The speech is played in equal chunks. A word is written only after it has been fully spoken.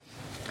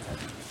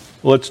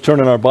Let's turn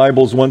in our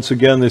Bibles once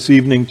again this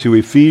evening to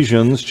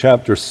Ephesians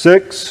chapter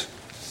 6,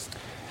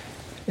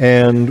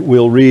 and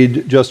we'll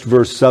read just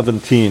verse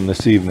 17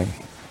 this evening.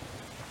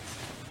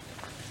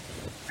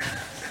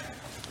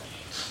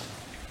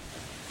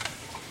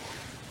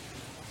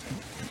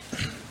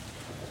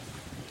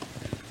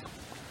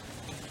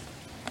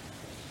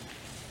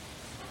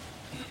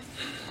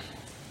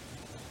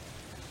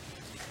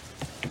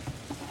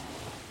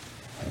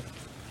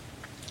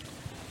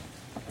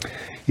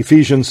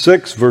 Ephesians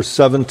 6, verse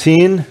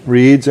 17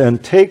 reads,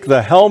 "And take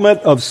the helmet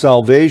of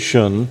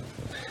salvation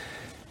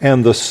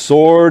and the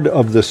sword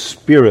of the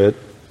Spirit,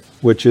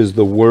 which is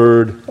the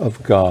Word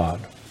of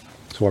God."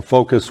 So our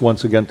focus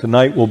once again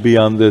tonight will be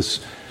on this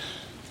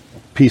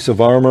piece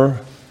of armor,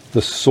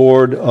 the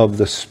sword of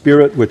the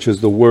Spirit, which is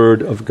the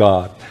Word of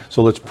God.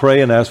 So let's pray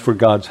and ask for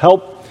God's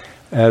help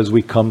as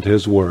we come to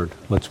His Word.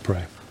 Let's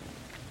pray.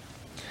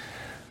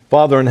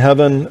 Father in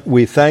heaven,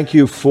 we thank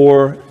you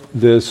for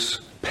this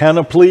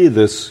panoply,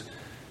 this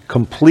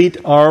complete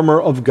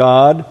armor of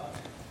God.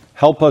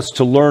 Help us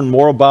to learn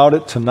more about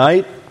it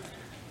tonight.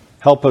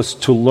 Help us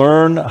to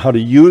learn how to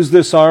use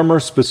this armor.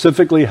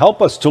 Specifically,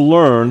 help us to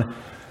learn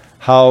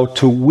how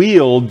to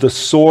wield the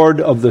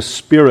sword of the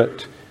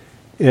Spirit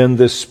in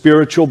this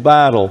spiritual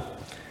battle.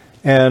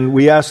 And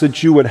we ask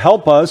that you would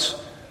help us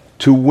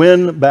to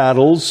win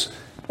battles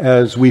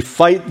as we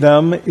fight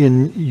them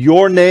in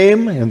your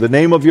name, in the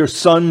name of your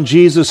Son,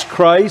 Jesus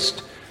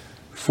Christ,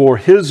 for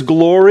His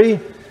glory,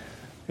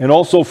 and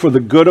also for the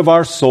good of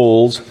our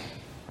souls.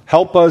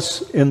 Help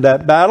us in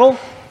that battle,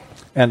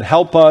 and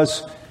help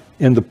us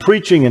in the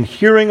preaching and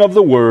hearing of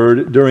the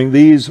Word during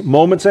these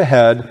moments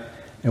ahead.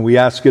 And we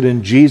ask it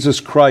in Jesus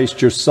Christ,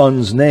 your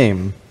Son's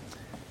name.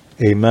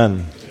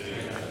 Amen.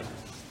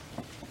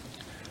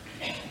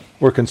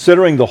 We're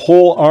considering the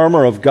whole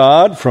armor of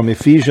God from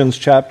Ephesians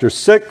chapter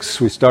 6.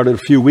 We started a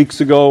few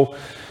weeks ago.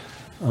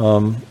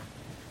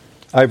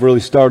 I've really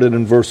started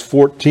in verse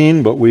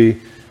 14, but we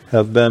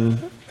have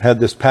had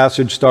this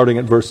passage starting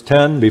at verse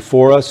 10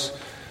 before us.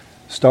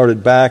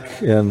 Started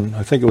back in,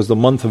 I think it was the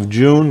month of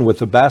June with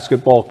the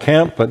basketball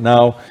camp, but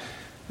now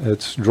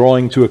it's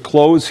drawing to a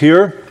close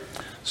here.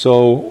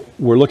 So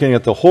we're looking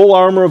at the whole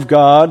armor of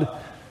God.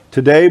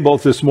 Today,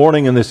 both this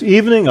morning and this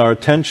evening, our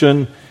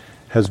attention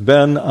has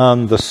been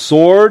on the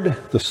sword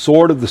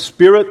of the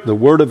Spirit, the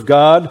Word of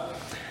God.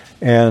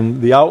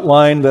 And the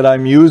outline that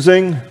I'm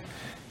using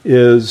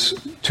is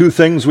two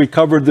things we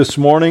covered this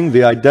morning: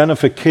 the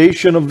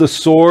identification of the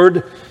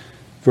sword.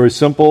 Very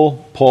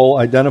simple. Paul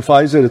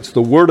identifies it. It's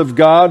the Word of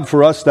God.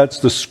 For us, that's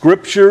the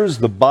Scriptures,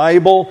 the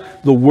Bible,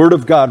 the Word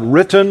of God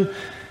written.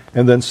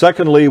 And then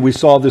secondly, we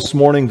saw this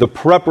morning the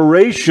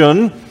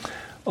preparation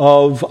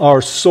of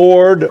our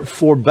sword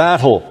for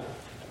battle.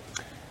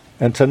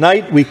 And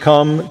tonight we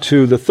come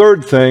to the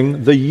third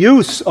thing, the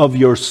use of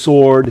your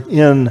sword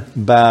in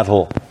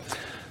battle.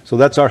 So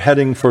that's our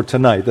heading for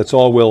tonight. That's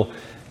all we'll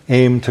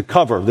aim to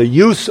cover. The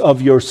use of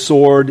your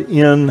sword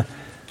in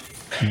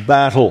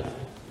battle.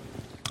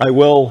 I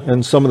will,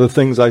 in some of the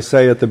things I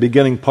say at the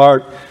beginning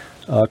part,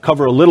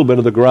 cover a little bit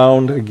of the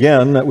ground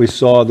again that we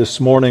saw this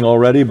morning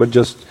already, but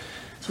just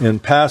in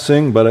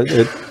passing, but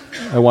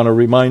I want to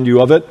remind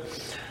you of it.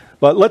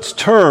 But let's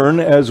turn,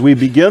 as we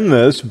begin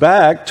this,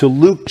 back to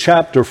Luke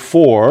chapter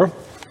 4.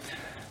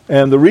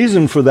 And the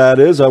reason for that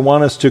is I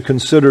want us to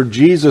consider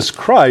Jesus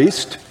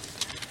Christ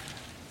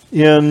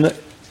in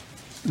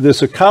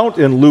this account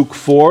in Luke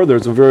 4.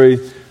 There's a very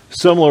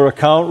similar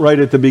account right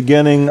at the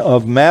beginning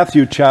of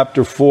Matthew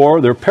chapter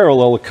 4. They're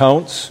parallel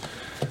accounts.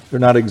 They're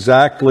not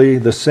exactly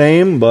the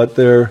same, but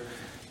they're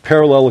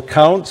parallel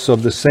accounts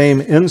of the same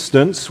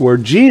instance where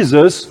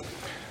Jesus,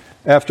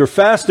 after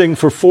fasting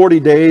for 40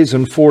 days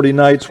and 40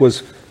 nights,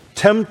 was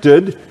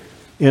tempted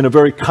in a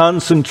very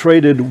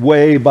concentrated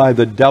way by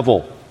the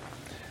devil.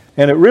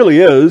 And it really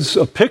is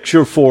a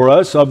picture for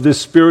us of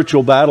this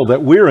spiritual battle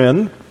that we're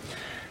in.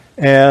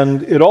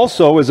 And it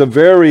also is a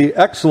very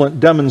excellent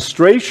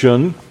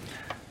demonstration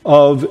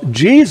of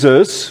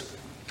Jesus.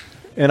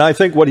 And I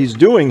think what he's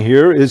doing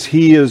here is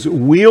he is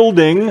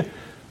wielding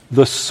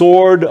the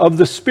sword of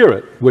the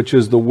Spirit, which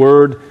is the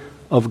Word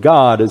of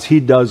God, as he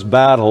does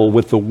battle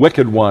with the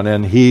wicked one,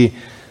 and he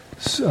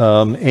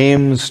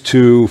aims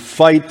to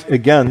fight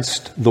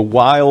against the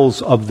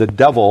wiles of the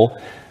devil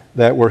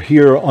that were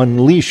here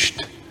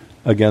unleashed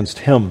against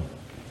him.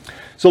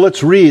 So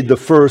let's read the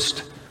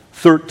first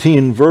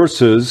 13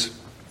 verses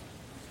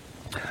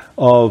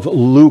of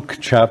Luke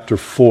chapter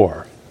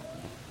 4.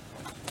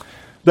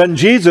 "Then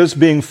Jesus,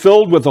 being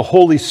filled with the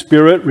Holy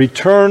Spirit,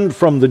 returned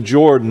from the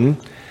Jordan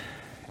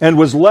and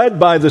was led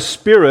by the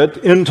Spirit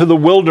into the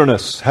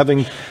wilderness,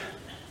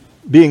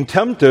 being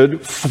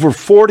tempted for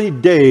 40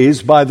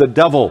 days by the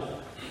devil.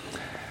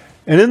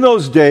 And in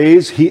those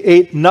days he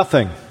ate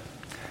nothing.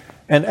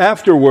 And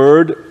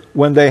afterward,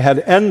 when they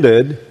had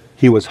ended,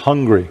 he was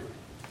hungry.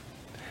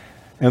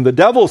 And the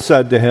devil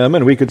said to him,"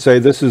 and we could say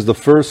this is the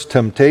first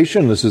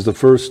temptation, this is the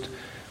first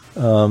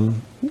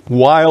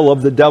wile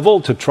of the devil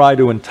to try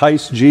to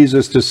entice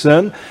Jesus to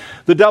sin.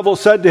 The devil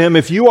said to him,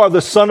 "If you are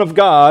the Son of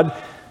God,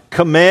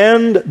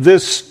 command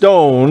this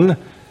stone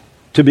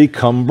to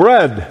become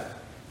bread."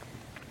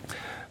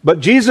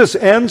 But Jesus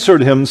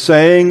answered him,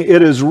 saying,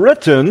 "It is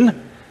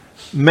written,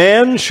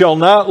 man shall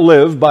not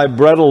live by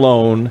bread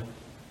alone,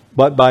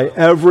 but by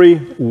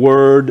every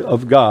word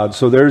of God."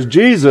 So there's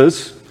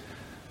Jesus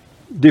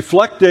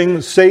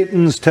deflecting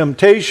Satan's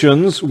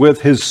temptations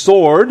with his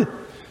sword,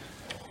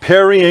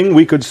 parrying,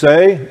 we could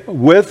say,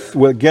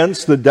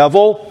 against the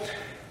devil.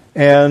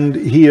 And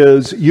he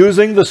is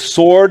using the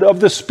sword of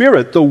the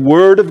Spirit, the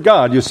Word of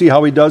God. You see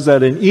how he does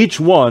that in each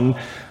one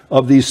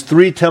of these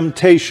three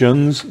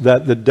temptations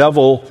that the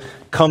devil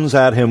comes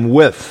at him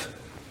with.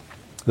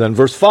 Then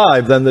verse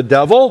 5, "Then the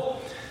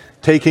devil,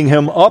 taking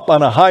him up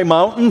on a high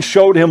mountain,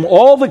 showed him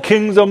all the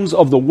kingdoms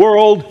of the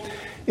world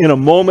in a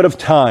moment of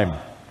time.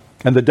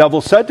 And the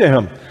devil said to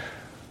him,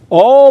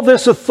 'All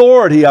this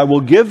authority I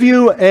will give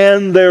you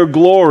and their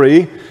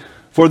glory,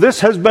 for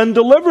this has been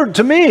delivered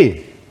to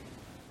me,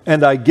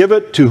 and I give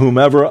it to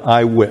whomever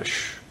I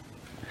wish.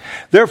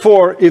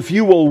 Therefore, if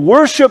you will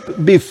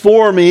worship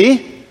before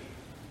me,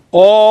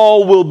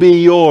 all will be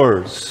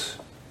yours.'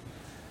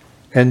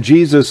 And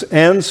Jesus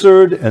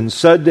answered and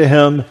said to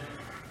him,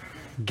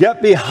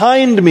 'Get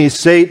behind me,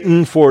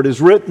 Satan, for it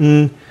is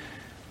written,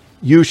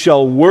 you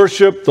shall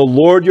worship the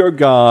Lord your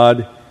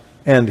God,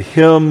 and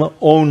him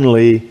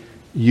only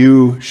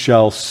you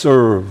shall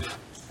serve.'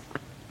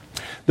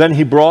 Then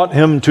he brought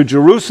him to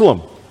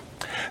Jerusalem,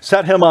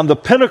 set him on the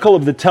pinnacle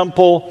of the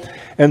temple,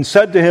 and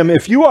said to him,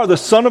 'If you are the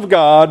Son of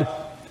God,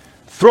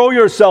 throw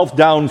yourself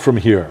down from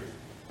here.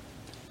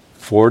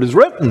 For it is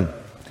written,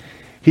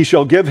 he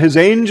shall give his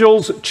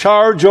angels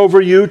charge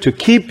over you to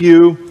keep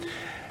you,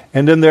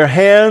 and in their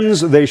hands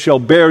they shall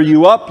bear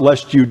you up,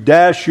 lest you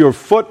dash your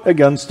foot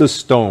against a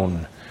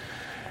stone.'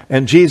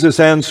 And Jesus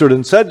answered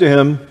and said to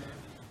him,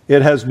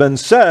 'It has been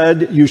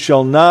said, you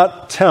shall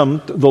not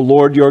tempt the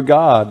Lord your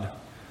God.'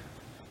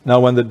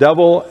 Now when the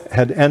devil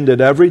had ended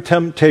every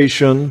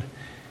temptation,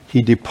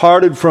 he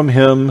departed from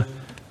him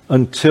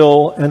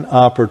until an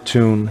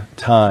opportune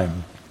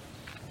time."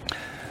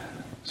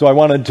 So I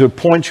wanted to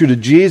point you to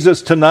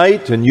Jesus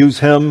tonight and use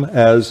him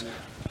as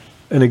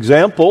an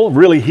example.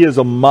 Really, he is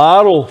a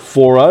model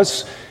for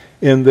us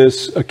in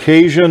this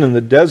occasion in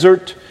the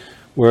desert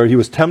where he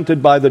was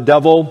tempted by the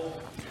devil.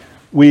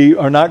 We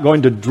are not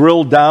going to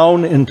drill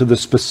down into the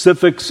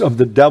specifics of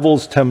the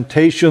devil's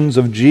temptations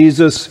of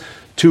Jesus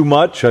too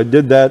much. I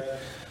did that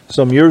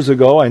some years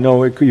ago. I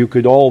know you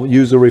could all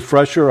use a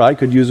refresher. I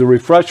could use a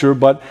refresher,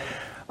 but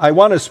I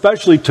want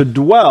especially to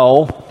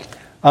dwell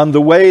on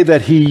the way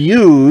that he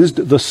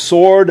used the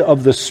sword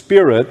of the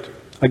Spirit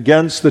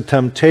against the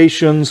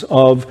temptations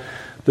of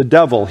the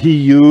devil. He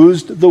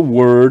used the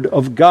Word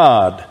of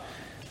God.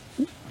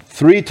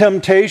 3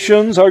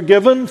 temptations are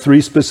given,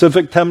 3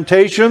 specific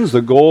temptations.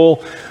 The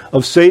goal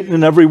of Satan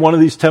in every one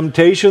of these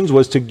temptations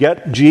was to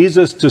get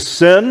Jesus to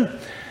sin.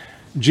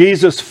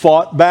 Jesus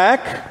fought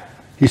back.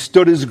 He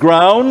stood his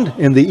ground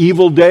in the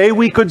evil day,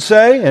 we could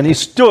say, and he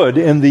stood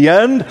in the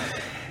end.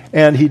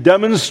 And he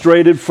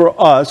demonstrated for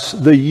us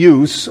the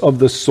use of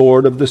the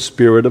sword of the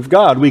Spirit of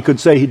God. We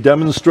could say he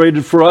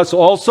demonstrated for us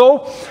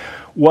also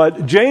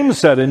what James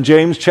said in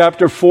James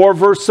chapter 4,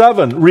 verse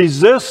 7.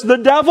 Resist the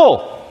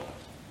devil.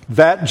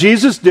 That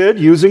Jesus did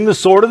using the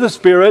sword of the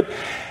Spirit.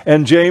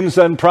 And James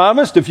then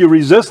promised, if you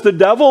resist the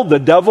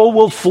devil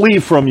will flee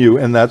from you.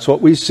 And that's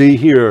what we see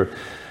here.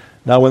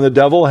 Now when the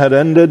devil had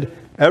ended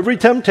every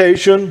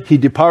temptation, he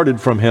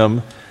departed from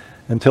him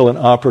until an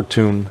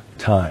opportune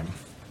time.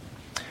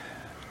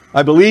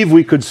 I believe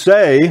we could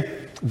say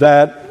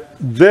that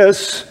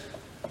this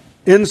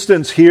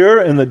instance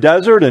here in the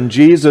desert and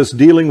Jesus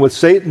dealing with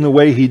Satan the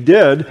way he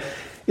did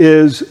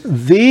is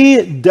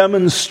the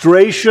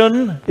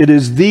demonstration, it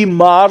is the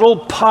model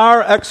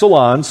par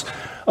excellence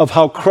of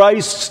how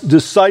Christ's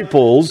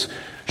disciples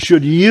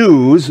should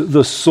use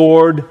the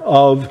sword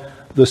of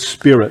the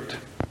Spirit.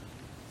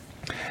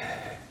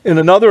 In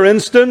another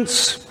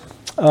instance,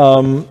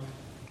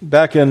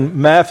 back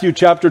in Matthew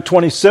chapter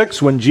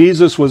 26, when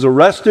Jesus was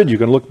arrested, you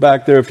can look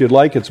back there if you'd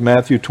like, it's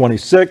Matthew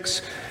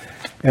 26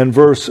 and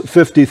verse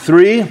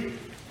 53.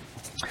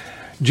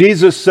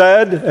 Jesus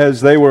said,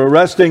 as they were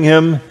arresting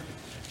him,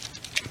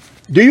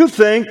 "Do you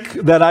think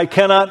that I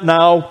cannot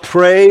now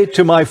pray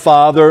to my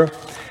Father,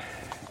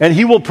 and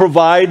he will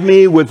provide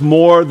me with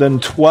more than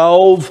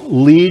 12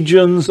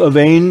 legions of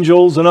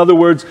angels?" In other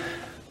words,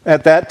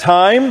 at that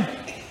time,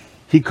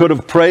 he could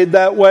have prayed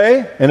that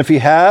way, and if he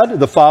had,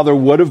 the Father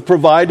would have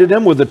provided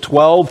him with the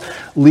 12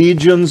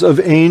 legions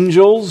of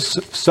angels,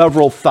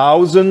 several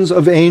thousands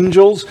of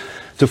angels,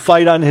 to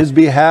fight on his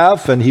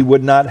behalf, and he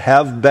would not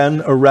have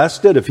been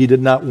arrested if he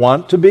did not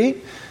want to be.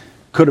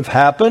 Could have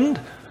happened,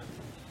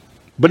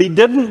 but he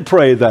didn't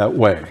pray that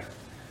way.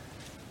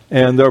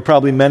 And there are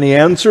probably many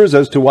answers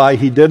as to why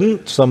he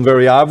didn't, some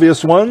very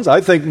obvious ones.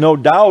 I think no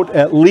doubt,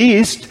 at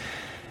least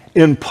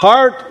in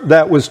part,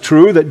 that was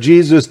true, that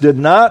Jesus did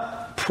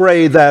not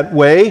pray that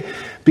way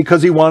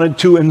because he wanted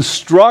to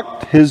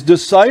instruct his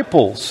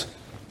disciples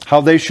how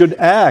they should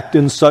act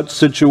in such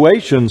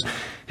situations.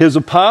 his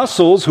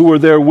apostles who were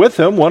there with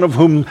him, one of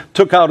whom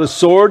took out a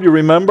sword, you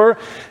remember,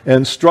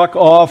 and struck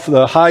off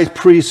the high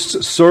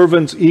priest's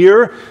servant's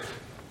ear.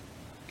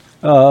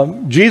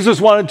 Jesus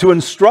wanted to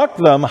instruct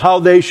them how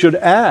they should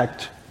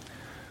act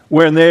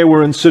when they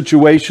were in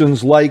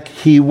situations like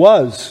he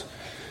was.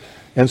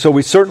 And so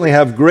we certainly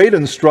have great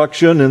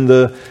instruction in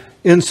the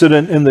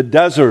incident in the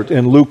desert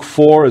in Luke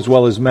 4 as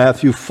well as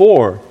Matthew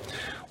 4.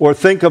 Or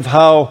think of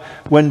how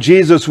when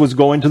Jesus was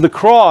going to the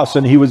cross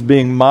and he was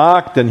being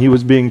mocked and he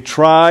was being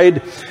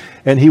tried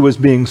and he was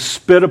being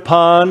spit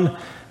upon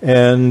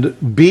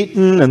and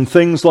beaten and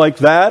things like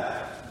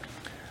that.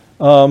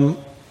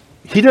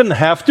 He didn't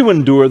have to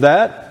endure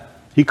that.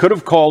 He could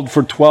have called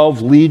for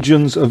 12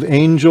 legions of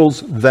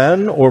angels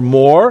then or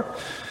more.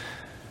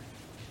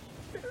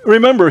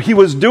 Remember, he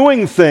was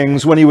doing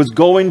things when he was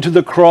going to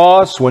the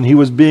cross, when he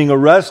was being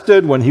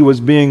arrested, when he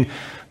was being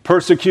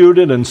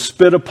persecuted and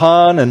spit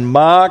upon and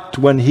mocked,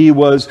 when he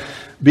was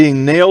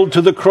being nailed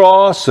to the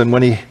cross and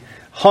when he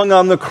hung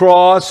on the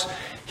cross.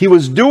 He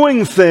was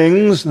doing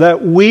things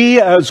that we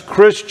as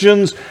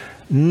Christians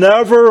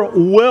never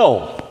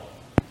will.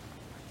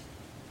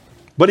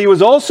 But he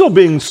was also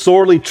being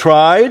sorely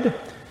tried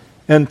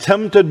and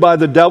tempted by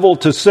the devil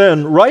to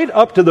sin right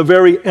up to the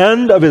very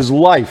end of his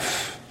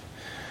life.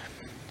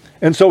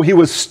 And so he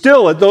was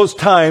still at those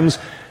times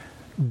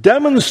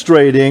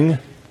demonstrating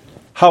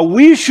how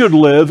we should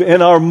live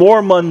in our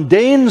more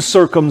mundane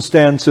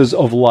circumstances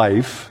of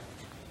life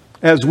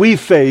as we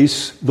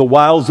face the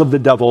wiles of the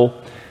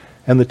devil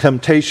and the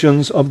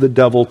temptations of the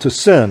devil to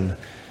sin.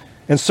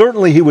 And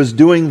certainly he was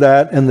doing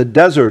that in the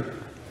desert.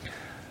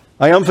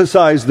 I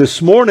emphasize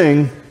this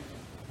morning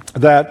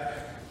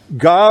that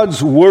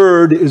God's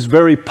Word is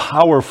very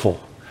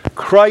powerful.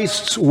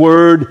 Christ's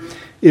Word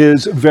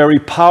is very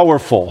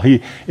powerful.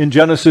 In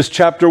Genesis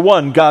chapter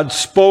 1, God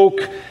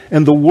spoke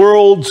and the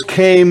worlds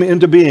came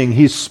into being.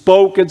 He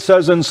spoke, it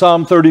says in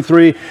Psalm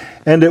 33,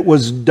 and it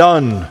was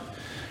done.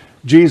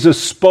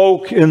 Jesus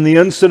spoke in the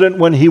incident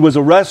when he was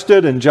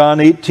arrested in John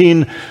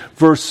 18,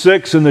 verse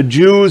 6, and the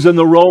Jews and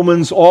the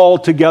Romans all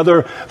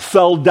together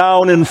fell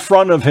down in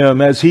front of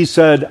him as he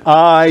said,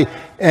 I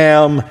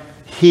am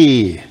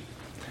he.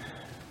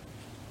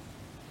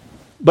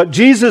 But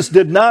Jesus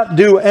did not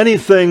do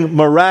anything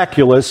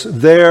miraculous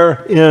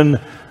there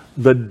in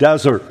the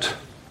desert.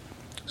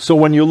 So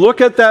when you look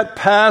at that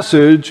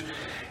passage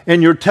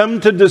and you're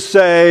tempted to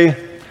say,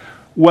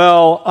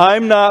 well,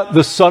 I'm not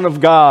the Son of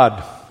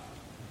God.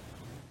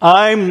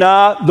 I'm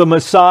not the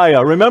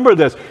Messiah. Remember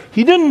this.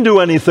 He didn't do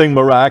anything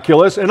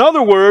miraculous. In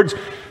other words,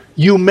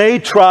 you may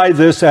try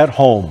this at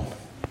home.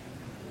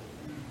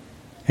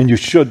 And you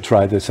should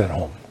try this at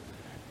home.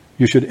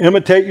 You should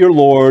imitate your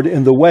Lord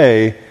in the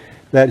way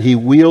that he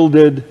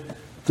wielded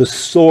the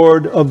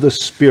sword of the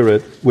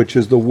Spirit, which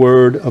is the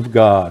Word of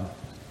God.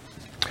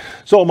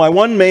 So my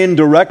one main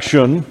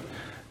direction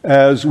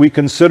as we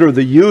consider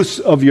the use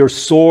of your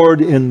sword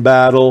in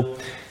battle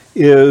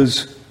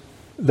is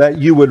that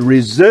you would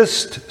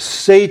resist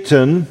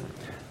Satan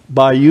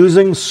by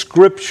using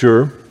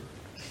Scripture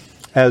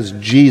as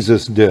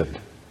Jesus did.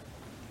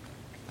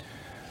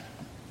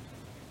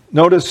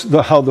 Notice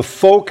how the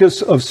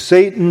focus of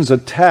Satan's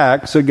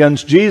attacks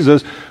against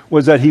Jesus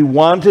was that he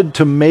wanted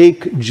to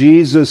make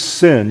Jesus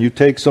sin. You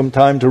take some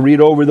time to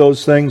read over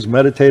those things,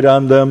 meditate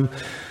on them,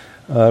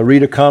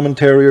 read a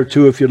commentary or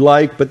two if you'd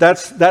like, but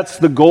that's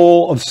the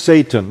goal of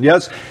Satan.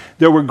 Yes,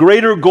 there were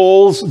greater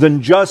goals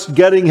than just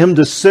getting him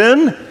to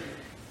sin.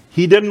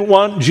 He didn't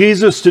want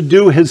Jesus to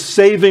do his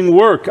saving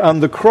work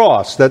on the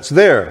cross. That's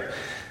there.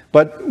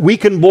 But we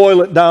can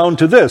boil it down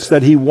to this,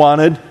 that he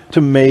wanted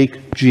to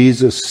make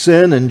Jesus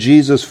sin, and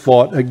Jesus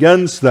fought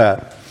against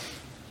that.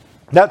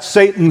 That's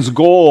Satan's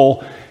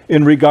goal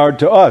in regard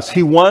to us.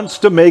 He wants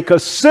to make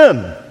us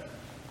sin.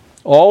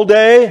 All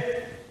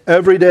day,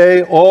 every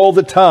day, all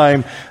the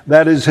time.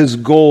 That is his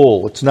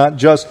goal. It's not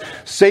just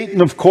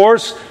Satan, of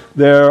course.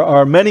 There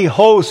are many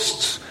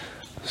hosts,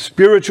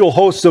 spiritual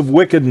hosts of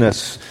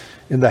wickedness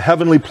in the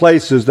heavenly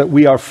places that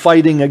we are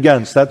fighting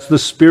against. That's the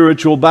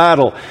spiritual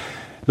battle.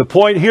 The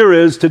point here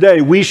is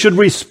today we should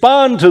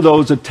respond to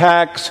those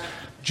attacks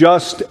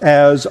just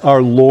as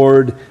our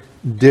Lord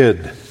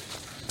did.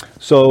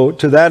 So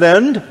to that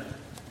end,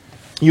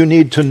 you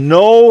need to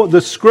know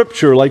the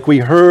Scripture like we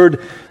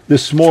heard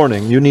this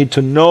morning. You need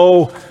to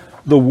know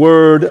the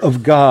Word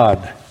of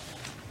God.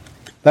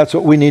 That's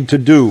what we need to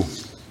do.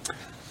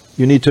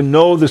 You need to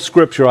know the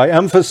Scripture. I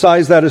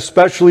emphasize that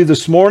especially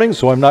this morning,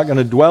 so I'm not going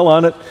to dwell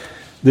on it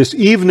this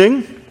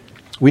evening.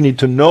 We need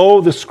to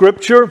know the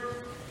Scripture.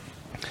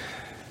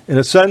 In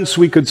a sense,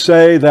 we could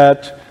say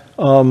that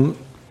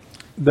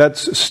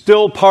that's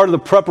still part of the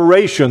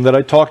preparation that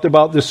I talked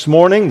about this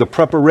morning, the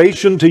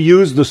preparation to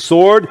use the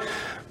sword.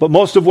 But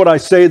most of what I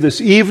say this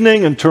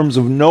evening in terms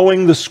of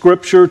knowing the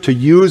Scripture, to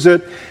use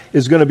it,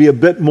 is going to be a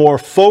bit more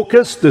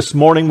focused. This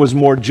morning was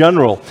more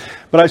general.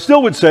 But I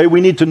still would say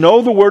we need to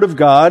know the Word of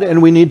God,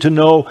 and we need to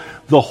know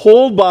the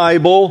whole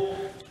Bible,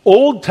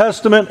 Old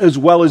Testament as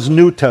well as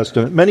New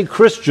Testament. Many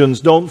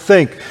Christians don't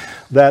think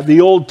that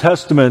the Old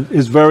Testament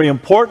is very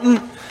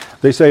important.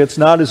 They say it's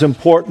not as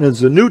important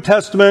as the New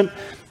Testament.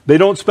 They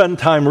don't spend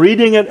time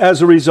reading it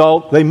as a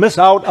result. They miss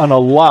out on a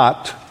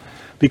lot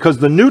because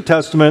the New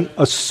Testament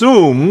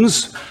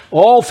assumes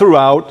all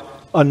throughout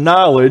a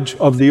knowledge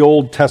of the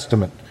Old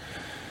Testament.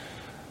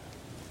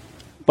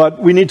 But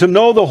we need to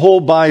know the whole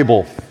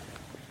Bible.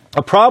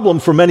 A problem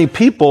for many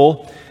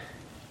people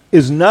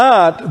is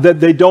not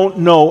that they don't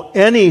know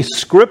any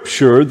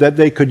scripture that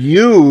they could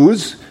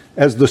use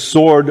as the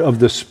sword of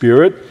the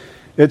Spirit.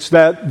 It's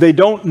that they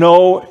don't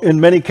know,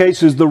 in many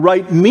cases, the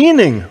right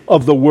meaning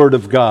of the Word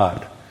of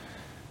God.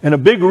 And a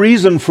big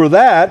reason for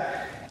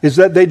that is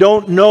that they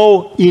don't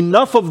know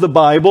enough of the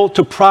Bible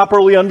to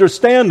properly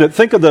understand it.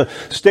 Think of the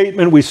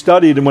statement we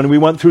studied when we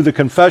went through the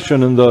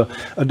confession in the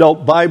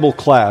adult Bible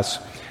class.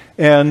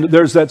 And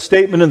there's that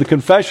statement in the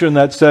confession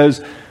that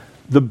says,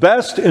 the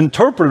best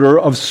interpreter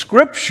of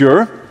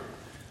Scripture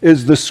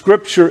is the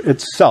Scripture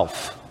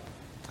itself.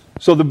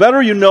 So the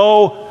better you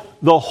know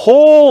the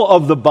whole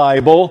of the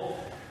Bible,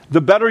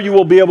 the better you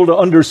will be able to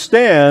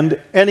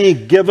understand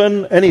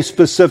any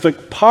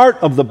specific part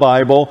of the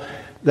Bible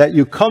that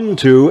you come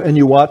to and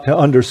you want to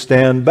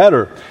understand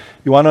better.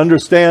 You want to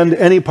understand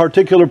any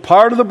particular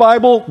part of the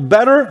Bible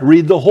better?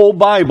 Read the whole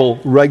Bible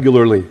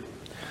regularly.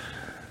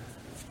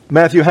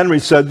 Matthew Henry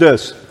said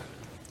this,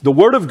 "The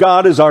Word of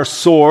God is our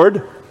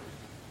sword,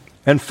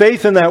 and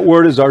faith in that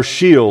Word is our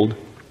shield.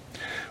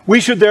 We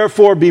should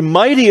therefore be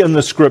mighty in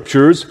the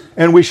Scriptures,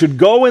 and we should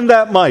go in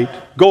that might,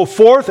 go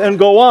forth and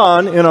go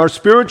on in our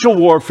spiritual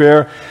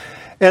warfare,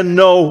 and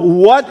know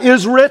what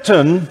is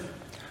written,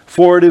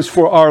 for it is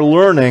for our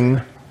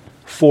learning,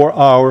 for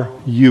our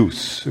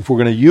use." If we're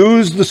going to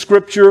use the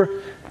Scripture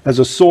as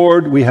a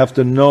sword, we have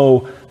to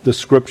know the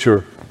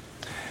Scripture.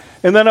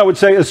 And then I would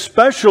say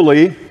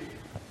especially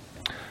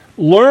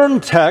learn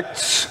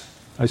texts.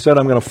 I said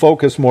I'm going to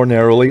focus more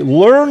narrowly.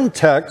 Learn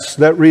texts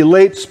that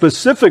relate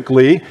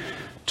specifically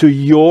to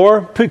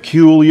your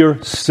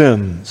peculiar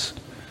sins.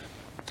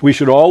 We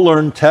should all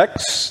learn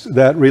texts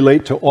that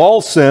relate to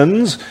all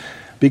sins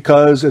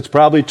because it's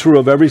probably true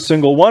of every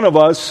single one of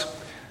us,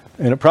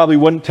 and it probably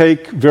wouldn't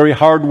take very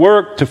hard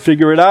work to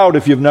figure it out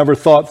if you've never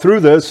thought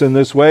through this in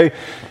this way.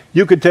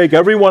 You could take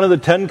every one of the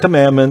 10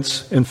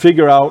 Commandments and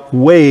figure out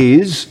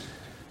ways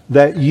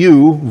that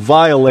you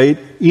violate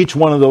each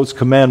one of those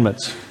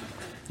commandments.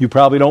 You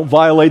probably don't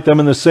violate them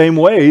in the same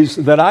ways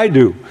that I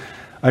do.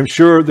 I'm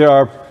sure there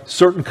are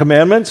certain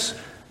commandments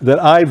that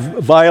I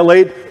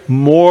violate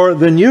more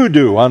than you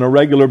do on a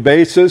regular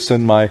basis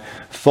in my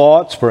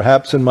thoughts,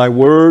 perhaps in my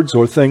words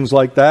or things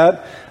like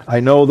that. I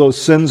know those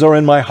sins are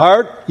in my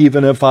heart,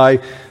 even if I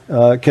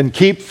can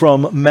keep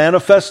from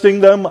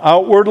manifesting them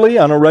outwardly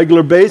on a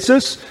regular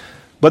basis,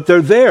 but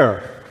they're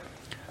there.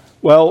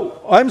 Well,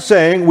 I'm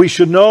saying we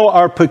should know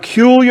our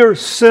peculiar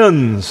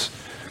sins.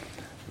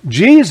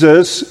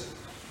 Jesus,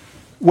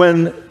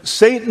 when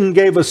Satan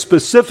gave a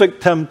specific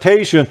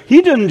temptation,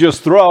 he didn't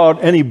just throw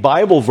out any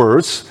Bible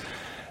verse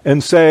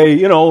and say,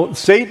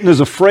 Satan is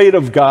afraid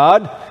of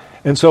God,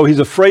 and so he's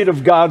afraid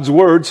of God's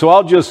word, so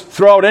I'll just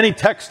throw out any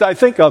text I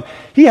think of.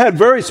 He had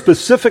very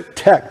specific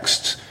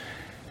texts.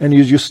 And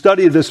as you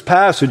study this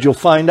passage, you'll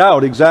find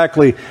out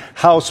exactly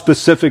how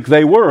specific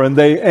they were. And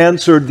they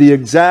answered the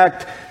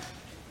exact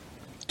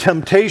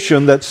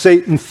temptation that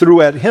Satan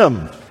threw at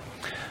him.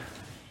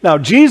 Now,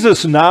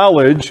 Jesus'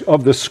 knowledge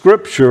of the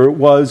Scripture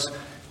was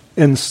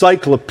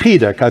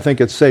encyclopedic. I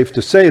think it's safe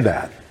to say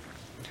that.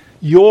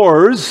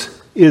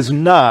 Yours is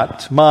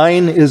not,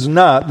 mine is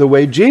not the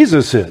way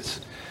Jesus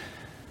is.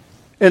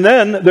 And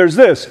then there's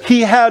this.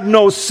 He had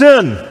no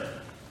sin.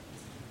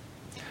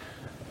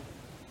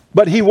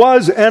 But he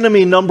was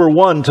enemy number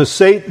one to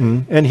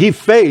Satan, and he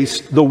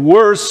faced the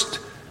worst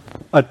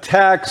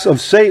attacks of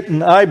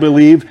Satan, I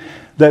believe,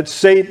 that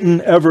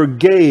Satan ever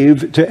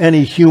gave to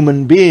any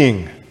human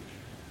being.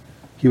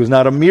 He was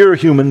not a mere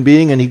human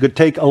being, and he could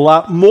take a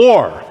lot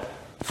more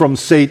from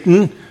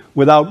Satan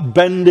without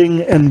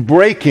bending and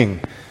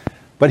breaking.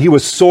 But he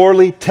was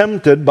sorely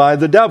tempted by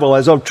the devil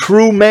as a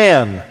true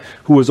man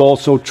who was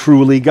also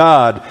truly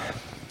God.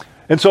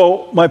 And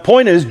so my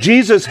point is,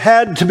 Jesus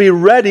had to be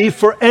ready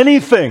for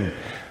anything,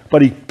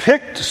 but he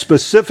picked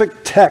specific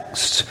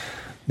texts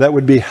that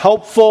would be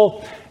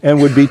helpful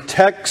and would be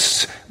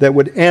texts that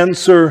would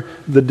answer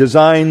the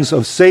designs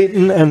of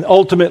Satan and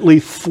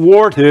ultimately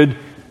thwarted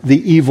the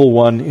evil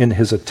one in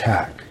his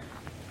attack.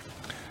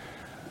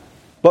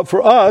 But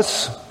for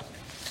us,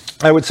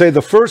 I would say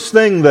the first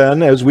thing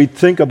then, as we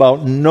think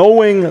about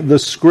knowing the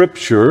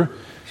Scripture,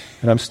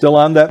 and I'm still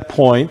on that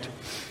point,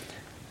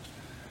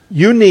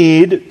 you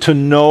need to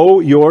know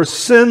your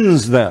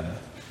sins then.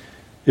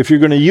 If you're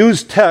going to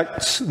use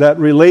texts that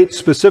relate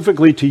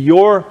specifically to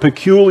your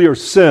peculiar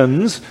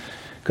sins,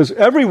 because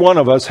every one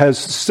of us has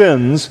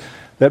sins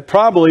that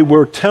probably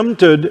we're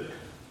tempted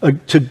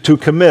to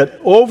commit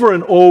over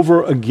and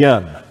over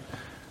again.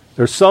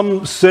 There's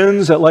some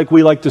sins that, like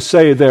we like to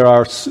say, there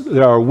are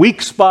our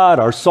weak spot,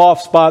 our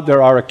soft spot,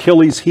 there are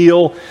Achilles'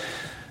 heel.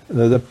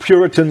 The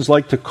Puritans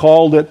like to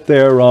call it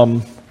their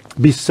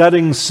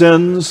besetting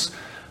sins,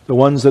 the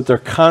ones that they're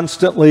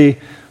constantly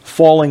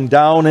falling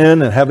down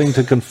in and having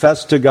to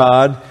confess to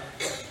God.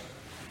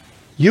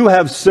 You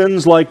have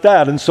sins like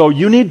that, and so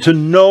you need to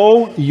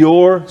know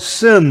your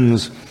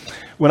sins.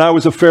 When I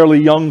was a fairly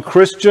young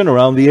Christian,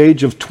 around the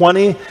age of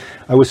 20,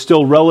 I was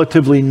still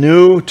relatively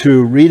new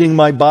to reading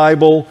my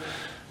Bible,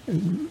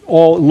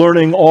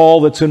 learning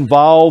all that's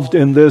involved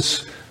in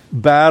this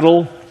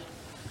battle.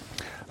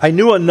 I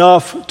knew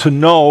enough to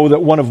know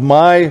that one of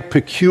my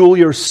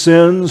peculiar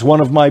sins, one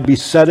of my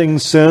besetting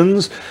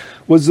sins,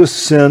 was the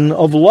sin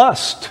of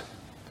lust.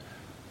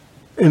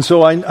 And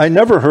so I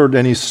never heard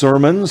any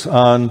sermons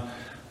on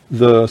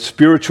the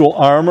spiritual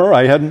armor.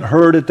 I hadn't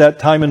heard at that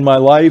time in my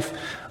life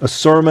a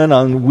sermon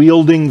on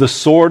wielding the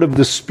sword of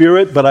the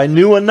Spirit, but I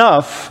knew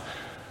enough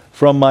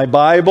from my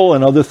Bible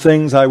and other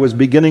things I was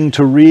beginning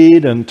to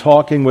read and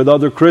talking with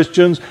other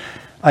Christians.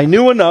 I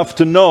knew enough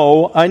to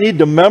know I need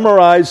to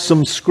memorize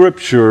some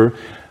scripture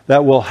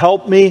that will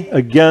help me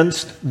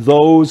against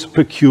those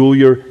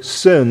peculiar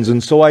sins.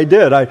 And so I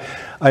did.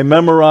 I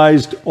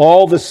memorized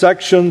all the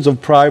sections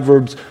of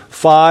Proverbs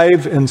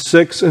 5 and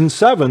 6 and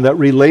 7 that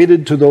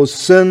related to those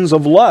sins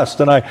of lust.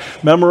 And I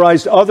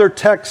memorized other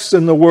texts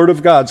in the Word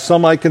of God.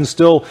 Some I can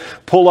still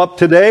pull up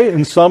today,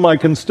 and some I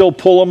can still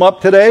pull them up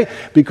today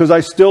because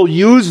I still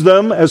use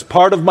them as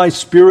part of my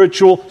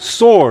spiritual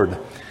sword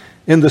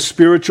in the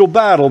spiritual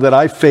battle that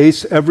I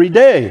face every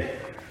day.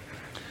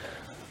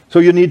 So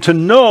you need to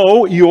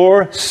know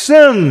your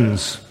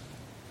sins.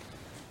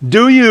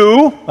 Do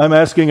you, I'm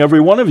asking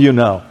every one of you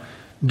now,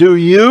 do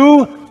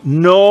you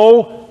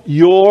know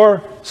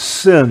your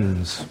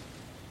sins?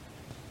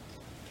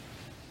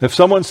 If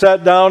someone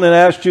sat down and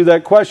asked you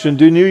that question,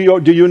 do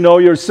you know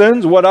your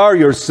sins? What are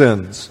your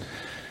sins?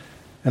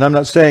 And I'm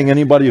not saying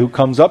anybody who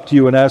comes up to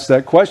you and asks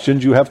that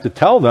question, you have to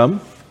tell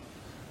them.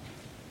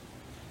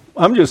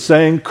 I'm just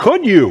saying,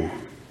 could you?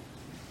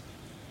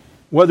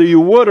 Whether you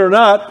would or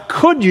not,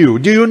 could you?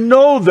 Do you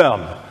know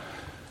them?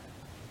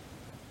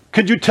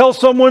 Could you tell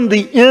someone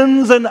the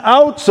ins and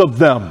outs of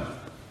them?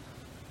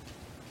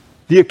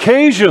 The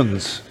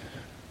occasions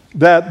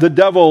that the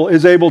devil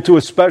is able to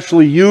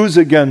especially use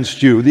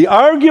against you. The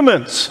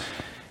arguments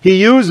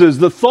he uses,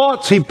 the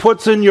thoughts he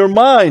puts in your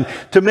mind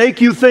to make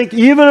you think,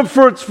 even if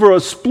it's for a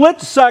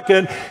split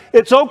second,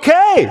 it's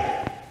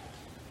okay.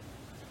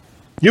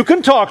 You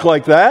can talk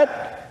like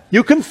that.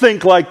 You can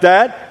think like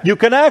that. You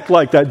can act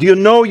like that. Do you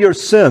know your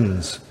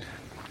sins?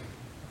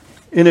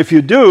 And if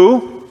you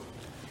do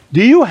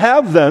you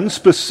have then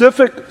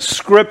specific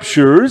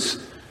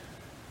scriptures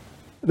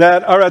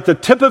that are at the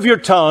tip of your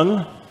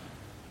tongue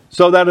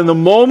so that in the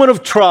moment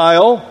of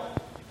trial,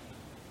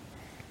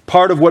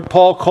 part of what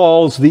Paul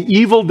calls the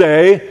evil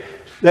day,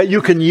 that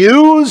you can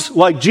use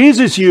like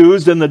Jesus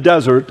used in the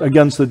desert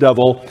against the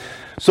devil,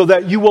 so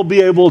that you will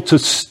be able to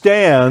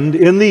stand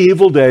in the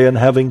evil day, and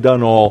having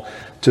done all,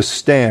 to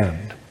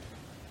stand.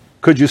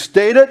 Could you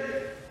state it?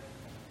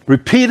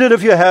 Repeat it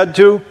if you had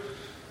to,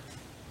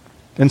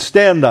 and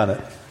stand on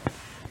it.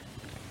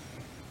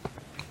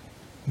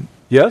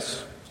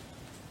 Yes?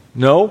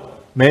 No?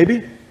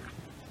 Maybe?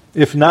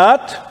 If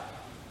not,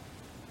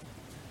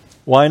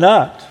 why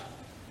not?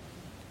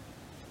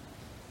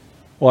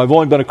 Well, I've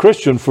only been a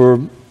Christian for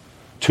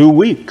 2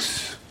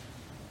 weeks.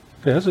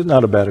 Okay, this is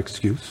not a bad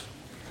excuse.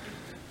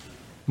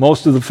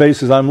 Most of the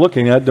faces I'm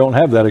looking at don't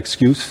have that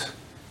excuse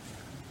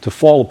to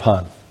fall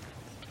upon.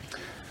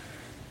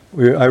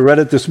 I read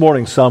it this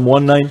morning, Psalm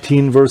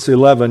 119, verse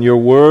 11. Your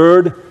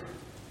word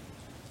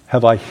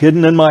have I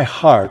hidden in my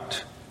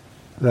heart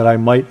that I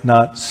might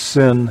not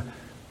sin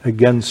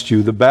against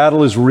you. The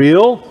battle is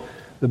real.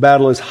 The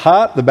battle is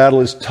hot. The battle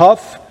is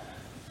tough.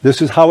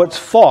 This is how it's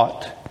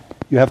fought.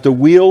 You have to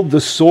wield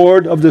the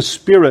sword of the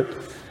Spirit.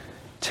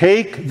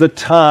 Take the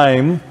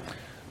time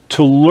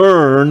to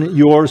learn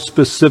your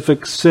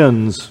specific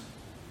sins.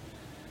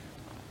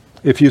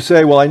 If you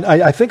say, well,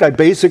 I think I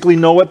basically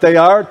know what they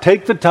are,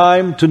 take the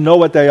time to know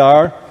what they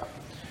are,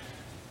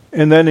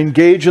 and then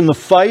engage in the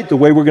fight the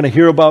way we're going to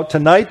hear about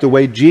tonight, the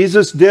way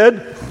Jesus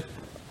did.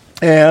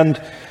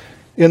 And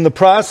in the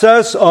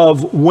process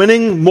of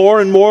winning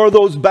more and more of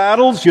those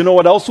battles, you know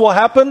what else will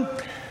happen?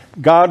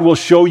 God will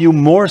show you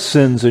more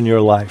sins in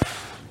your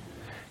life.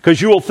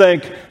 Because you will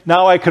think,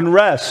 now I can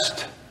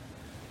rest.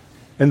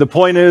 And the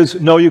point is,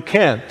 no, you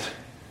can't.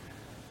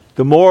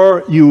 The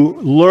more you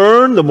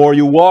learn, the more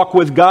you walk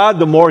with God,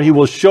 the more He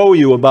will show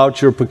you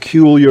about your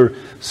peculiar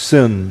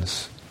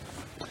sins.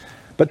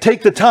 But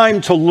take the time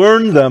to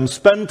learn them.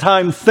 Spend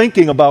time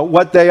thinking about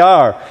what they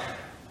are.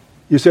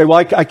 You say, well,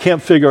 I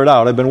can't figure it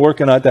out. I've been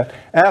working on that.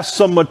 Ask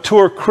some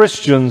mature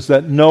Christians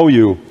that know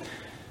you.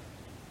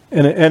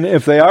 And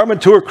if they are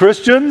mature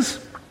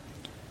Christians,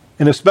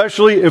 and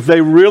especially if they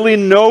really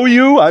know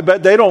you, I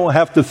bet they don't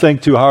have to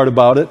think too hard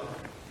about it.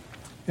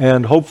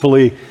 And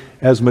hopefully,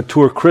 as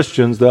mature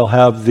Christians, they'll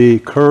have the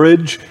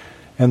courage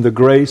and the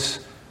grace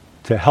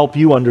to help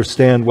you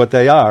understand what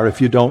they are if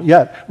you don't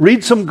yet.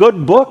 Read some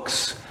good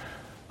books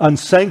on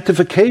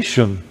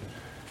sanctification,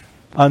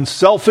 on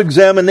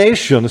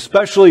self-examination,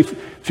 especially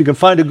if you can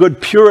find a good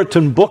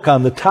Puritan book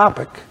on the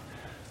topic.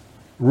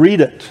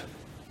 Read it.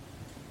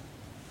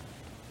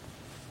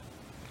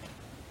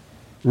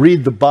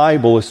 Read the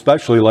Bible,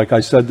 especially, like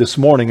I said this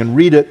morning, and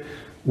read it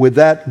with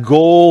that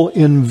goal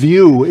in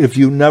view if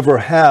you never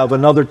have.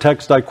 Another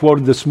text I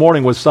quoted this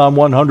morning was Psalm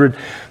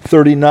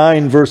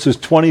 139, verses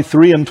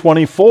 23 and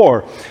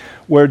 24,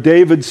 where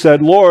David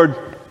said, Lord,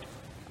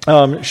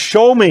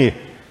 show me,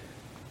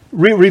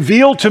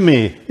 reveal to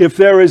me if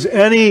there is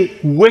any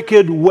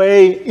wicked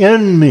way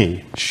in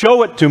me.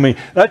 Show it to me.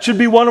 That should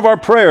be one of our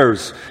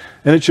prayers,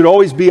 and it should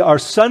always be our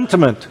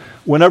sentiment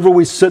whenever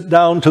we sit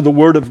down to the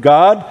Word of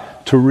God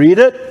to read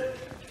it,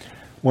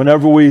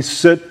 whenever we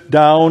sit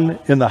down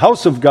in the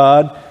house of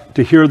God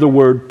to hear the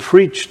Word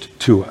preached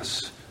to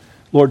us.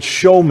 Lord,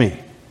 show me.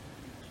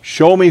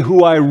 Show me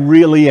who I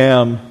really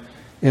am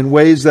in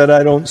ways that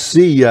I don't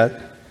see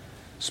yet,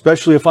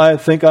 especially if I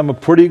think I'm a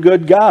pretty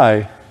good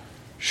guy.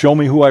 Show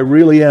me who I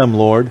really am,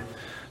 Lord.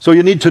 So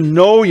you need to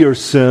know your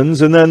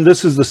sins, and then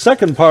this is the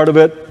second part of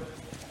it,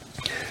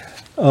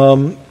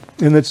 and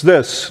it's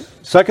this.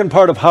 Second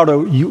part of how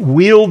to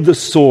wield the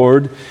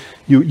sword.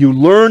 You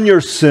learn your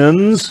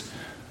sins.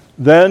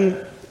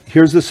 Then,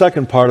 here's the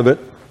second part of it.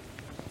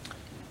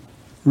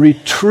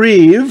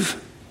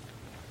 Retrieve.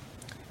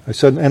 I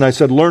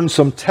said, learn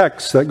some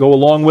texts that go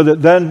along with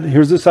it. Then,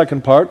 here's the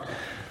second part.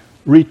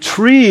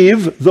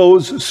 Retrieve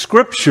those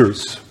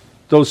scriptures,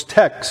 those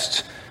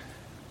texts.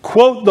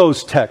 Quote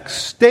those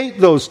texts. State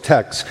those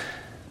texts.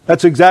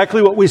 That's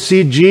exactly what we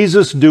see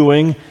Jesus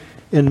doing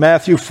in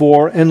Matthew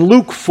 4 and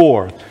Luke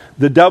 4.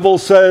 The devil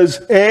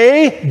says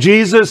A,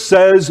 Jesus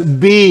says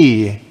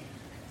B.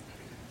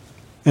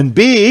 And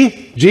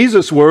B,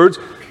 Jesus' words,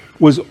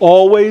 was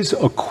always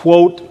a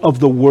quote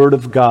of the Word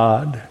of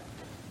God.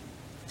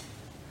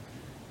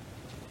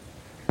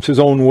 It's his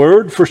own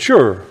word, for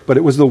sure, but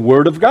it was the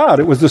Word of God.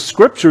 It was the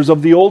Scriptures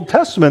of the Old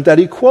Testament that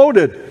he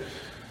quoted.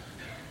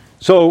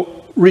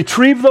 So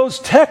retrieve those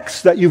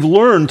texts that you've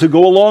learned to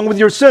go along with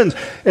your sins,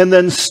 and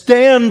then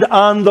stand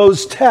on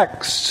those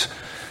texts.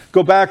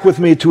 Go back with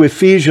me to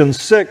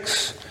Ephesians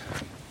 6,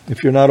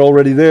 if you're not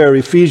already there.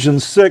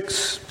 Ephesians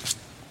 6.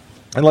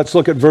 And let's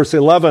look at verse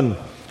 11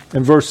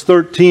 and verse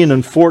 13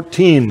 and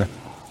 14.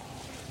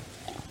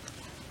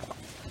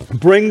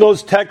 Bring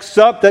those texts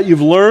up that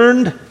you've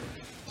learned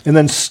and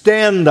then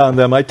stand on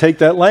them. I take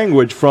that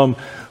language from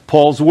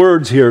Paul's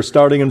words here,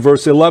 starting in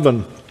verse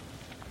 11.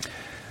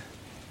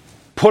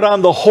 Put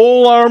on the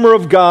whole armor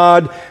of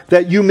God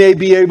that you may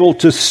be able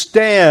to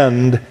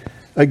stand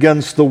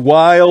against the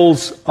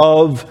wiles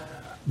of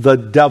the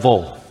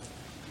devil.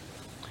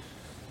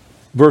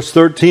 Verse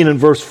 13 and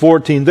verse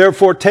 14.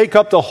 Therefore, take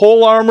up the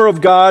whole armor of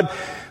God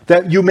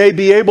that you may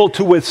be able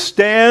to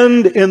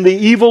withstand in the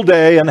evil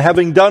day, and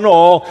having done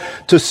all,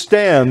 to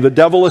stand. The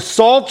devil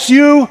assaults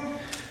you.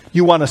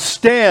 You want to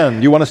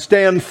stand. You want to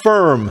stand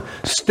firm.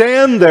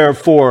 Stand,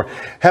 therefore,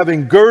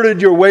 having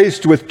girded your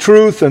waist with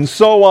truth, and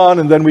so on.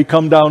 And then we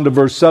come down to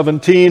verse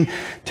 17,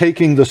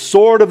 taking the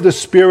sword of the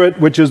Spirit,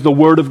 which is the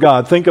Word of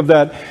God. Think of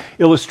that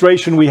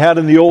illustration we had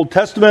in the Old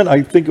Testament.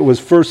 I think it was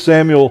 1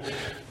 Samuel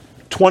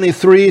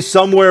 23,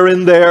 somewhere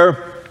in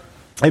there.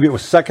 Maybe it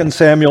was 2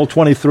 Samuel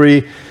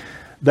 23,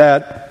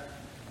 that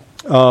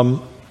I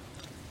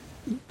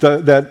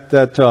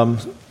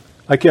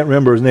can't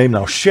remember his name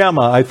now.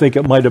 Shammah, I think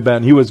it might have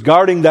been. He was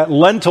guarding that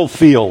lentil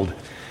field.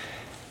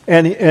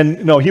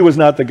 And no, he was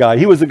not the guy.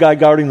 He was the guy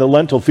guarding the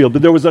lentil field.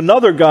 But there was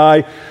another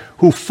guy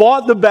who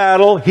fought the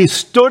battle. He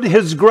stood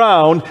his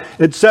ground,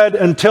 it said,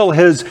 until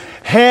his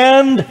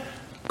hand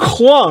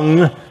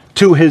clung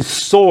to his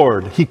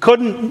sword. He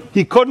couldn't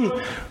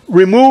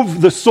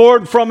remove the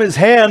sword from his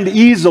hand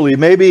easily.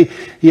 Maybe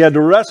he had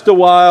to rest a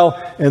while,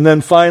 and then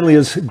finally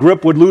his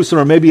grip would loosen,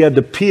 or maybe he had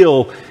to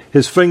peel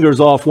his fingers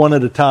off one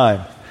at a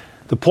time.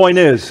 The point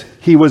is,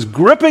 he was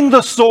gripping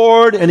the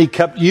sword, and he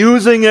kept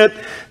using it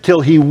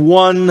till he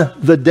won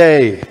the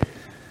day.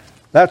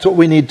 That's what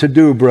we need to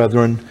do,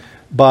 brethren,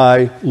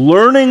 by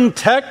learning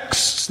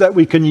texts that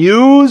we can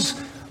use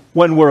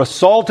when we're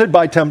assaulted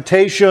by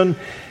temptation,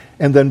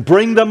 and then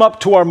bring them up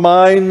to our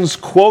minds,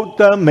 quote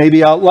them,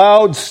 maybe out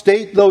loud,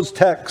 state those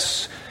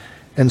texts,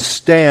 and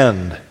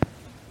stand.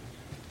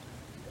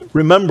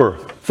 Remember,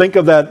 think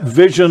of that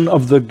vision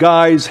of the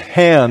guy's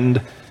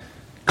hand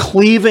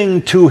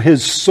cleaving to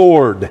his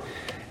sword.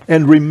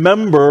 And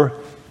remember,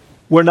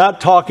 we're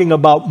not talking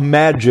about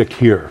magic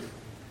here.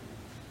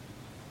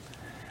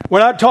 We're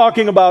not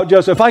talking about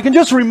just, if I can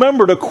just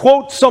remember to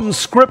quote some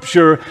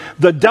scripture,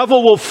 the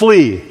devil will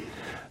flee.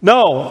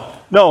 No,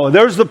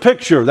 there's the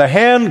picture. The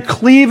hand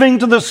cleaving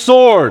to the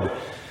sword.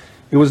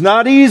 It was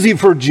not easy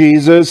for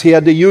Jesus. He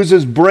had to use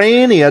his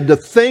brain. He had to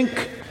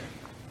think.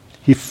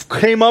 He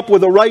came up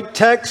with the right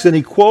text and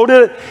he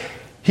quoted it.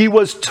 He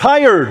was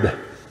tired.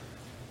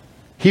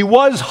 He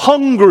was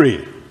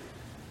hungry.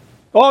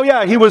 Oh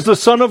yeah, he was the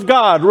Son of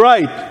God,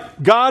 right.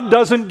 God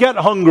doesn't get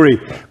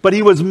hungry, but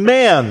he was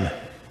man.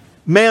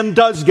 Man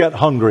does get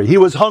hungry. He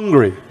was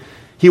hungry.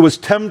 He was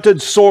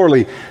tempted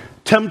sorely,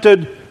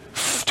 tempted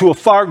to a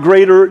far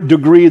greater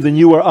degree than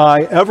you or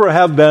I ever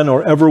have been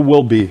or ever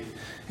will be.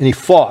 And he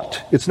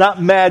fought. It's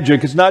not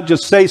magic. It's not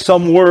just say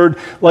some word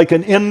like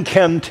an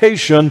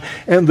incantation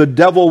and the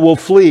devil will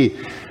flee.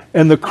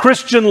 And the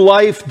Christian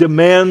life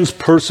demands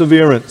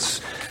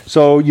perseverance.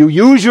 So you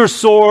use your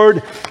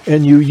sword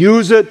and you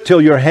use it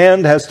till your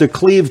hand has to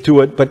cleave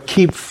to it, but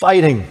keep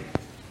fighting.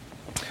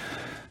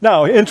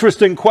 Now,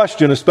 interesting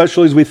question,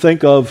 especially as we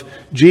think of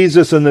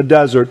Jesus in the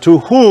desert. To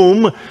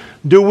whom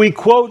do we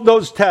quote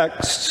those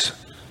texts?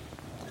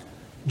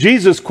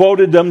 Jesus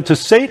quoted them to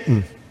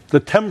Satan,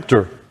 the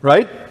tempter,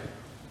 right?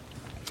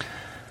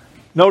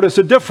 Notice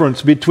a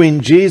difference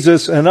between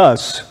Jesus and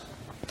us.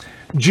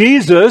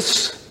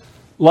 Jesus,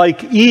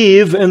 like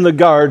Eve in the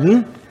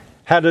garden,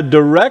 had a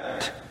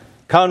direct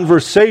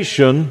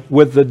conversation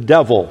with the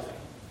devil.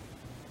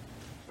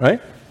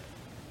 Right?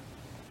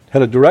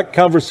 Had a direct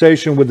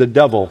conversation with the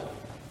devil.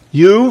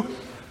 You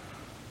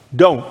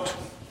don't.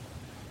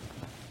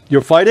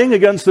 You're fighting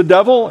against the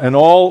devil and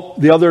all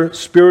the other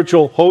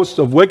spiritual hosts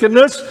of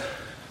wickedness,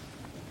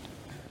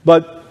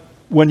 but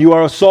when you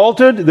are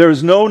assaulted, there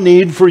is no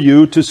need for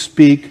you to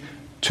speak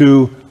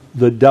to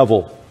the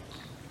devil.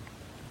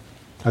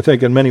 I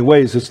think in many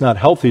ways it's not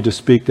healthy to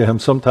speak to him.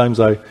 Sometimes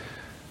I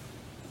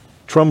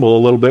tremble a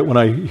little bit when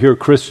I hear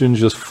Christians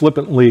just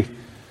flippantly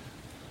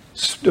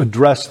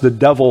address the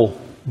devil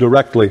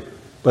directly,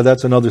 but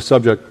that's another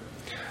subject.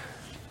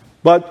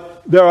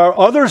 But there are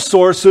other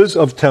sources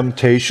of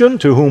temptation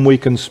to whom we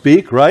can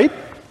speak, right?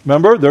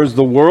 Remember, there's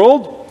the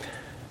world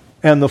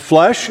and the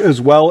flesh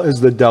as well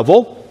as the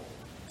devil.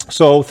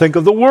 So think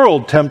of the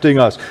world tempting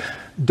us.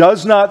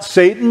 Does not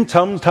Satan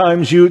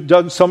sometimes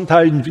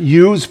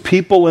use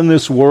people in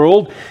this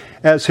world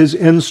as his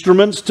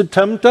instruments to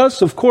tempt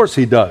us? Of course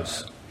he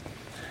does.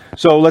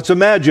 So let's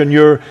imagine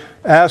you're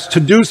asked to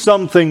do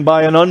something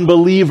by an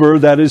unbeliever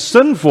that is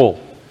sinful.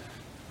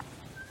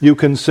 You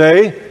can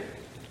say,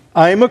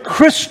 I'm a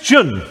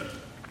Christian,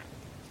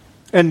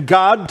 and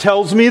God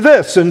tells me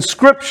this in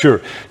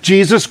Scripture.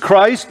 Jesus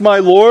Christ, my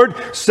Lord,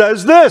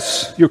 says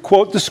this. You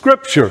quote the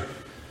Scripture.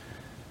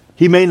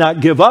 He may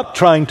not give up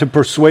trying to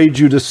persuade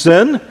you to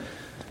sin,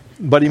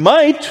 but he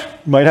might.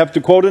 You might have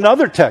to quote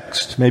another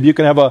text. Maybe you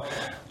can have a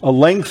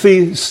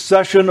lengthy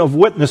session of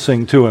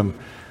witnessing to him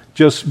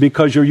just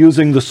because you're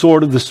using the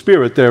sword of the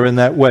Spirit there in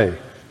that way.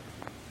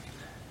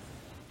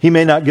 He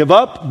may not give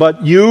up,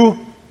 but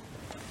you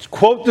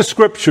quote the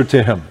Scripture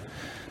to him.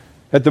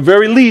 At the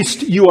very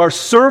least, you are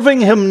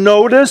serving him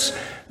notice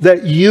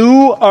that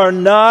you are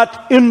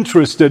not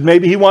interested.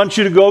 Maybe he wants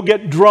you to go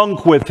get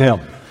drunk with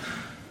him.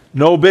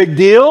 No big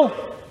deal.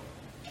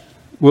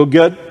 We'll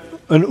get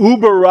an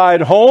Uber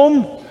ride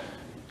home.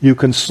 You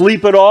can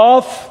sleep it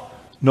off.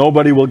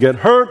 Nobody will get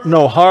hurt,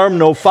 no harm,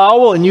 no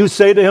foul. And you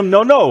say to him,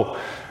 no,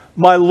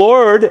 my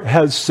Lord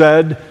has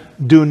said,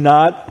 do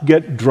not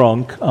get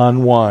drunk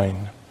on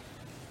wine.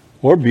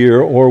 Or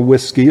beer or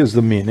whiskey is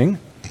the meaning.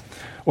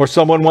 Or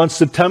someone wants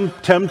to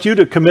tempt you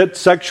to commit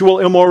sexual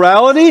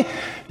immorality.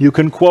 You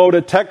can quote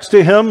a text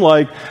to him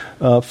like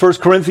 1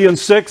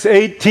 Corinthians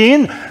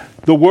 6:18.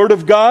 The Word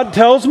of God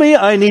tells me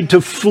I need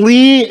to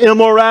flee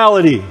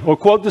immorality. Or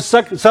quote the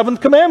seventh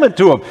commandment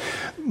to him.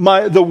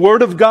 The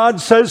Word of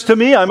God says to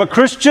me, I'm a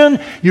Christian,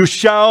 you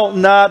shall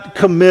not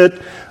commit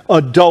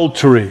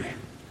adultery.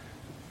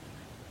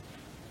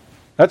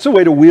 That's a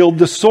way to wield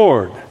the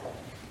sword.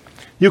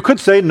 You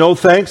could say, no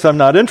thanks, I'm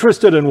not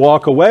interested, and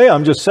walk away.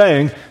 I'm just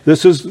saying,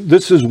 this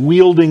is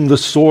wielding the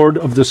sword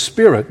of the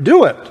Spirit.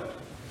 Do it.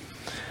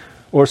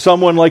 Or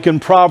someone like in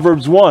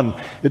Proverbs 1,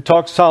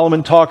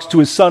 Solomon talks to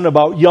his son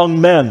about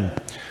young men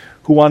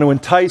who want to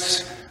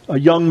entice a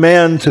young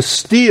man to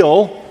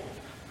steal.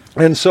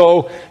 And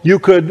so you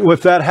could,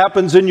 if that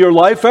happens in your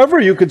life ever,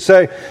 you could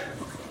say,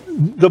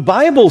 the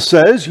Bible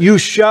says you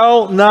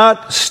shall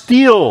not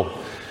steal.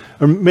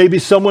 Or maybe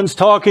someone's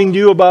talking to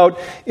you about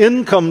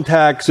income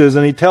taxes,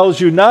 and he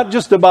tells you not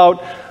just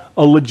about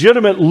a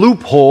legitimate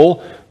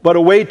loophole, but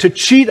a way to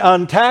cheat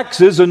on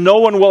taxes and no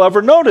one will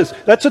ever notice.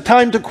 That's a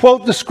time to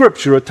quote the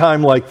Scripture, a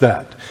time like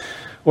that.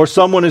 Or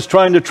someone is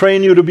trying to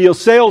train you to be a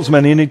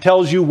salesman, and he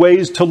tells you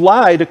ways to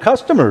lie to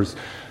customers.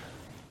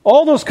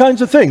 All those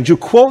kinds of things. You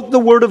quote the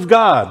Word of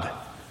God.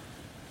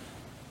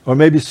 Or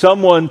maybe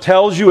someone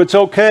tells you it's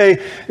okay.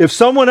 If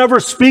someone ever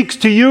speaks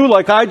to you,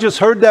 like I just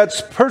heard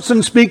that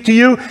person speak to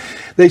you,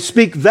 they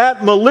speak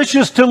that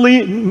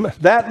maliciously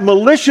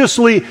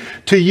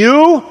to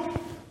you,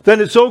 then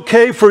it's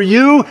okay for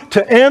you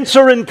to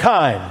answer in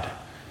kind.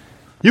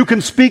 You can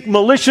speak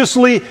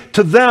maliciously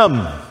to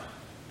them.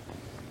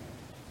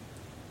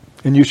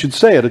 And you should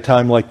say at a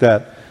time like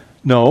that,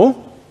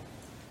 no,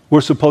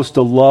 we're supposed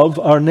to love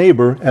our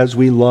neighbor as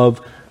we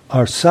love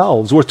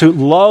ourselves. We're to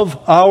love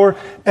our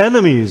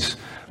enemies.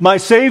 My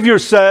Savior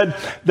said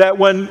that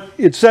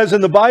it says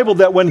in the Bible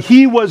that when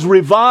he was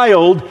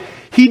reviled,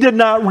 he did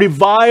not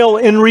revile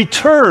in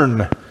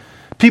return.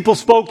 People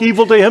spoke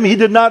evil to him, he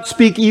did not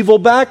speak evil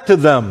back to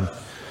them.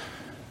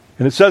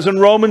 And it says in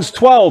Romans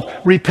 12,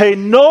 repay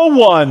no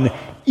one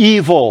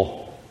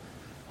evil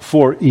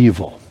for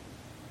evil.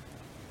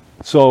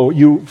 So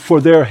for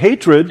their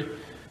hatred,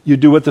 you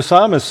do what the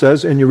psalmist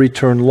says, and you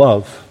return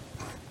love.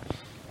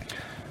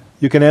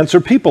 You can answer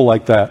people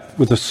like that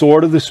with the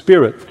sword of the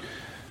Spirit.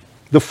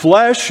 The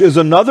flesh is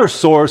another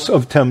source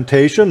of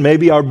temptation,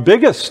 maybe our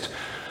biggest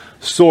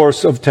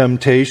source of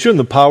temptation.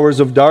 The powers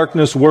of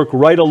darkness work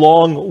right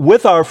along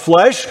with our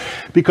flesh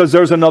because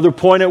there's another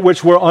point at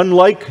which we're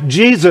unlike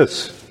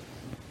Jesus.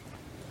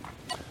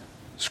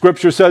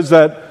 Scripture says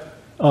that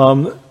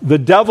the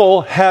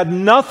devil had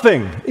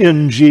nothing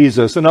in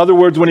Jesus. In other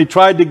words, when he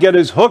tried to get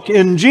his hook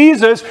in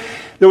Jesus,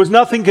 there was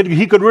nothing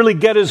he could really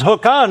get his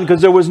hook on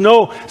because there was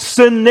no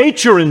sin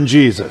nature in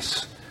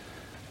Jesus.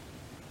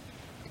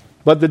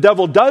 But the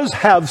devil does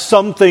have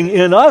something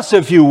in us,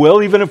 if you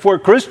will, even if we're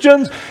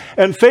Christians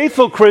and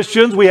faithful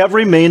Christians, we have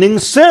remaining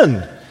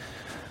sin.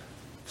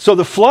 So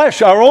the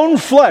flesh, our own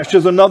flesh,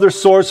 is another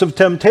source of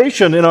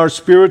temptation in our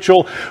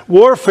spiritual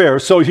warfare.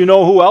 So you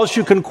know who else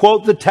you can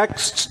quote the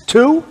texts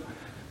to?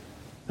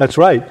 That's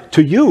right,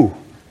 to you.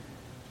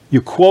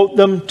 You quote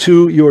them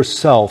to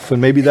yourself.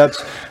 And maybe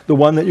that's the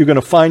one that you're going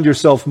to find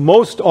yourself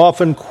most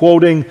often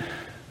quoting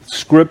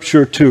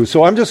Scripture to.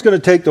 So I'm just going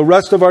to take the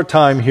rest of our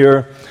time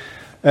here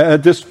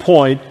at this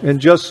point and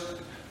just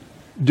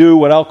do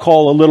what I'll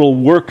call a little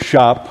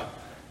workshop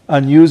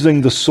on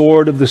using the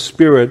sword of the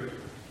Spirit.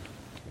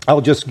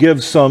 I'll just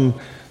give some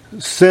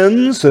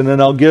sins and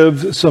then I'll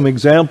give some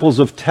examples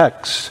of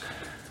texts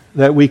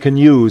that we can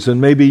use.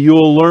 And maybe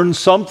you'll learn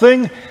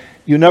something.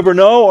 You never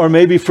know, or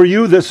maybe for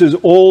you this is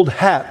old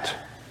hat.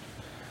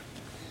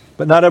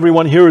 But not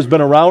everyone here has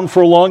been around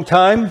for a long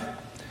time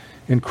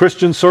in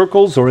Christian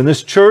circles or in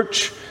this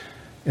church.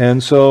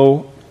 And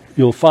so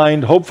you'll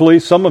find, hopefully,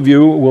 some of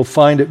you will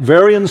find it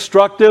very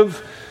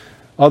instructive.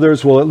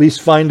 Others will at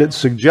least find it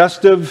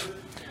suggestive.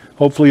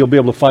 Hopefully you'll be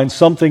able to find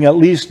something, at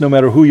least, no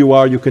matter who you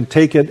are, you can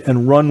take it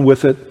and run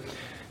with it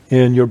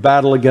in your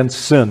battle against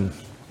sin.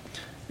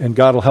 And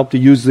God will help to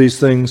use these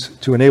things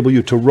to enable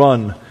you to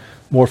run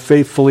more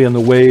faithfully in the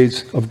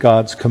ways of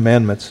God's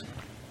commandments.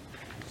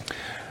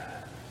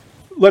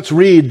 Let's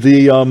read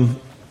the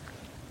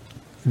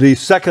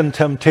second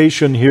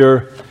temptation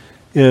here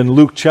in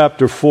Luke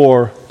chapter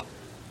 4.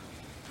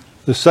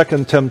 The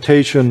second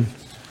temptation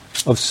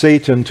of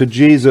Satan to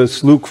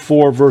Jesus, Luke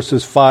 4,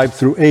 verses 5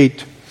 through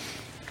 8.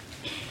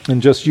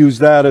 And just use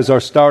that as our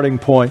starting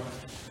point.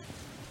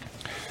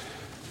 It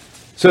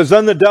says,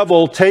 "Then the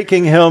devil,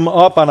 taking him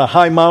up on a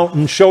high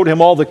mountain, showed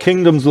him all the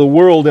kingdoms of the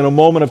world in a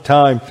moment of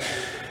time.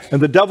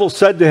 And the devil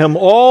said to him,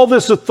 'All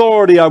this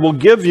authority I will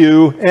give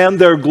you and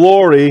their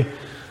glory,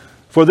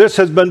 for this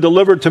has been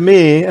delivered to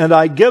me, and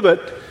I give it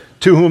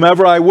to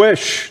whomever I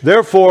wish.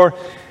 Therefore,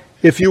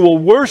 if you will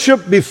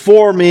worship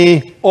before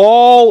me,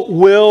 all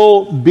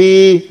will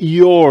be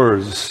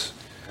yours.'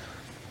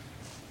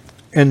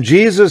 And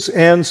Jesus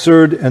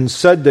answered and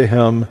said to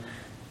him,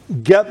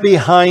 'Get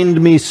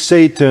behind me,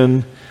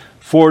 Satan,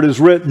 for it is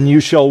written, you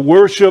shall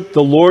worship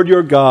the Lord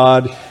your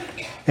God,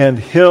 and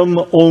him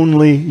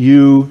only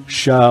you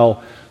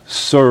shall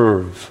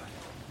serve.'"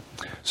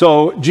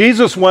 So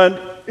Jesus went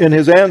in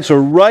his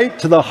answer right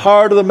to the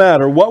heart of the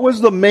matter. What was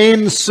the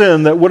main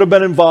sin that would have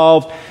been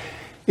involved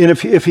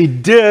if he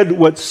did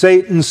what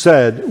Satan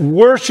said?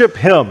 Worship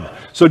him.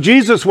 So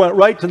Jesus went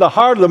right to the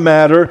heart of the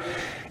matter,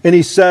 and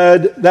he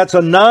said, that's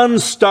a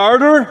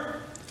non-starter.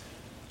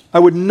 I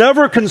would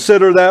never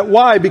consider that.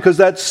 Why? Because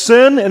that's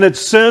sin, and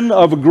it's sin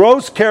of a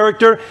gross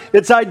character.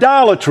 It's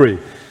idolatry.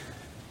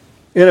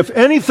 And if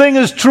anything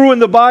is true in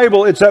the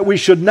Bible, it's that we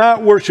should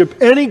not worship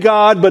any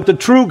God but the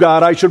true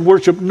God. I should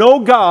worship no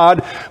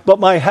God but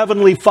my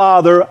heavenly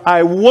Father.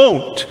 I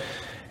won't.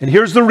 And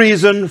here's the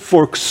reason,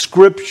 for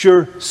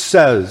Scripture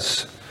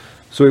says.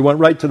 So he went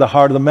right to the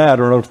heart of the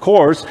matter. And of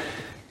course,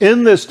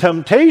 in this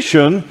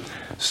temptation,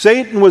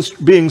 Satan was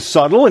being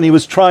subtle, and he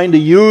was trying to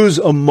use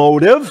a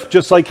motive,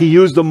 just like he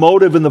used the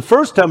motive in the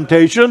first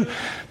temptation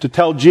to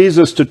tell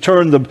Jesus to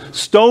turn the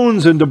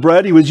stones into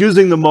bread. He was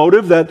using the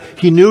motive that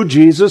he knew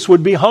Jesus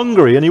would be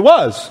hungry, and he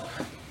was.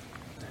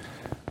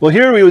 Well,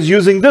 here he was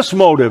using this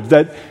motive,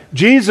 that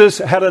Jesus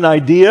had an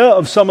idea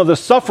of some of the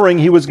suffering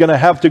he was going to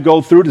have to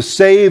go through to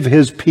save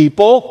his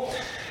people.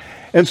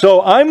 And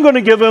so I'm going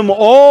to give him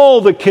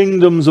all the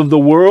kingdoms of the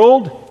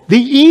world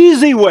the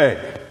easy way.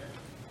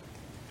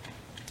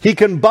 He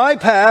can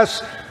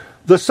bypass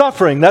the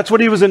suffering. That's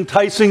what he was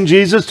enticing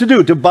Jesus to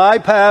do, to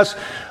bypass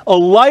a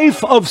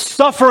life of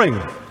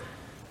suffering.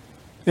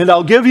 And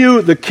I'll give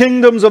you the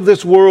kingdoms of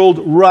this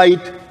world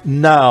right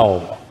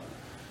now.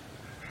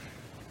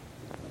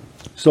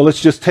 So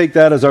let's just take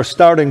that as our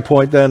starting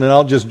point then, and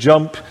I'll just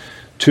jump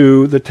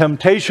to the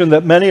temptation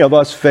that many of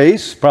us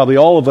face, probably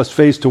all of us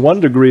face to one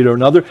degree or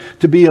another,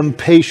 to be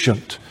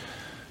impatient.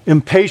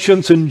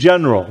 Impatience in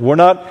general. We're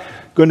not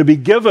going to be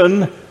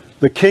given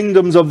the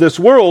kingdoms of this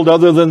world,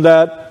 other than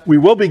that we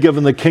will be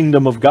given the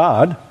kingdom of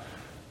God.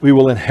 We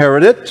will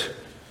inherit it.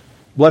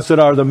 Blessed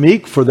are the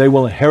meek, for they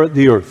will inherit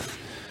the earth.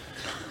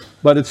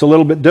 But it's a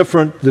little bit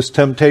different, this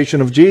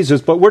temptation of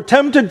Jesus. But we're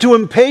tempted to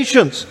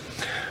impatience.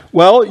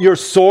 Well, your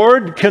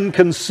sword can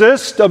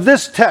consist of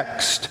this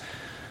text.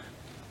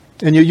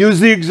 And you use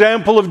the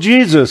example of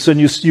Jesus,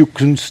 and you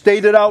can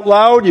state it out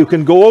loud. You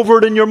can go over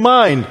it in your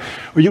mind.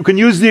 Or you can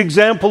use the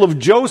example of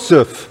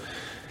Joseph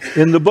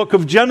in the book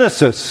of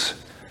Genesis.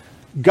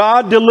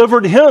 God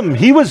delivered him.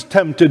 He was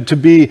tempted to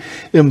be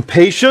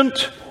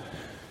impatient.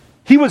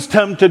 He was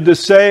tempted to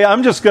say,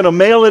 I'm just going to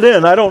mail it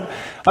in.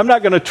 I'm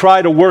not going to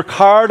try to work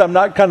hard. I'm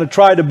not going to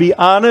try to be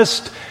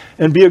honest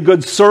and be a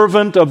good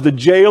servant of the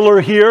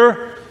jailer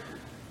here.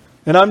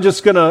 And I'm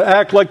just going to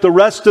act like the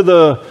rest of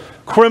the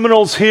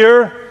criminals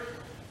here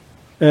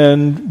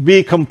and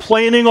be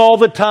complaining all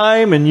the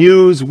time and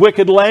use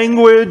wicked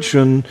language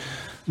and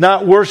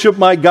not worship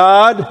my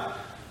God.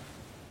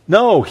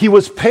 No, he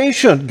was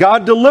patient.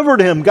 God delivered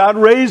him. God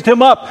raised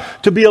him up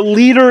to be a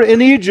leader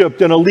in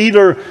Egypt and a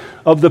leader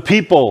of the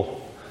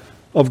people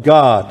of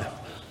God.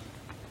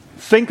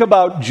 Think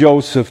about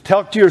Joseph.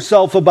 Talk to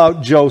yourself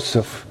about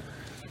Joseph.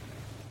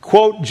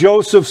 Quote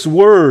Joseph's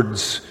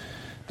words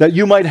that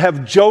you might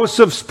have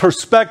Joseph's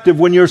perspective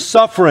when you're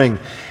suffering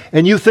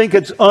and you think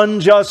it's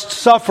unjust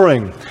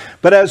suffering.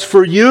 But as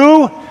for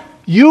you,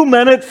 you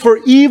meant it for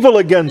evil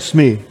against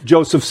me.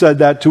 Joseph said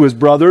that to his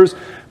brothers.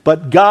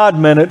 But God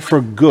meant it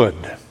for good.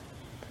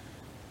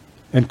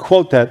 And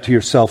quote that to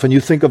yourself. And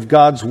you think of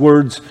God's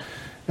words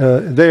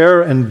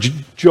there and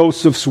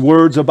Joseph's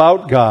words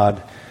about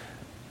God.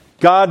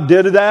 God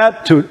did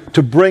that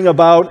to bring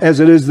about, as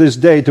it is this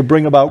day, to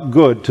bring about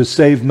good, to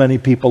save many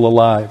people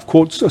alive.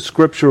 Quotes a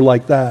scripture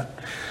like that.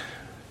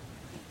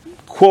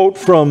 Quote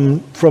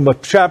from a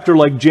chapter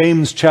like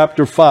James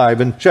chapter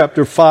 5. In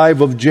chapter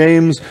 5 of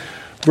James,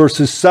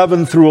 verses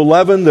 7 through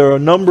 11, there are a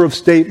number of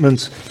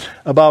statements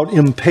about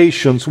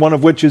impatience, one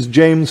of which is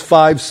James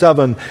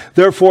 5:7.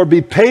 Therefore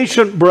be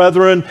patient,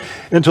 brethren,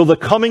 until the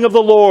coming of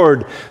the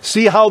Lord.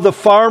 See how the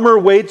farmer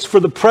waits for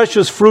the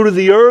precious fruit of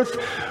the earth,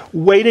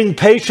 waiting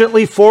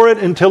patiently for it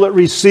until it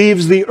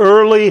receives the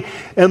early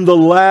and the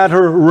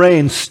latter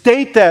rain.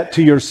 State that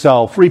to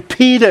yourself.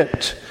 Repeat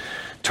it.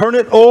 Turn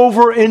it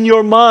over in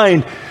your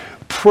mind.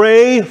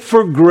 Pray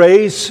for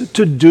grace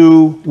to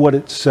do what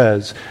it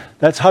says.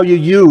 That's how you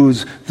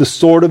use the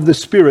sword of the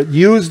Spirit.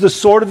 Use the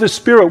sword of the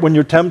Spirit when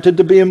you're tempted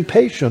to be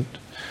impatient.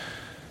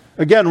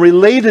 Again,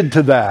 related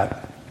to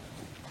that,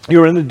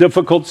 you're in a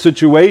difficult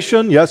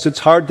situation. Yes, it's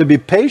hard to be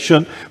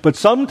patient, but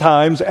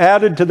sometimes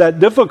added to that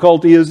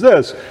difficulty is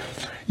this.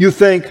 You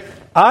think,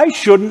 I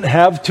shouldn't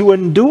have to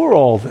endure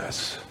all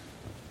this.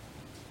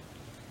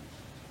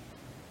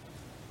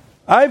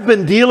 I've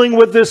been dealing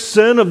with this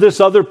sin of this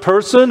other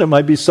person. It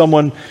might be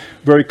someone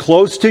very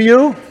close to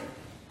you.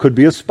 Could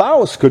be a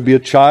spouse, could be a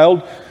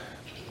child,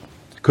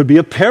 could be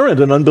a parent,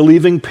 an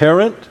unbelieving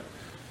parent.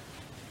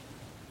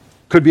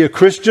 Could be a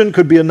Christian,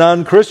 could be a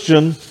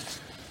non-Christian,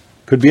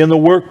 could be in the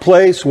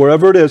workplace,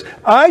 wherever it is.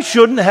 I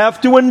shouldn't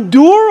have to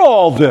endure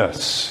all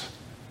this.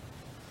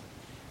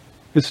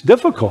 It's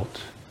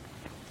difficult.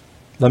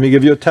 Let me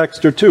give you a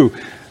text or two.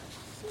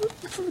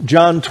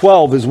 John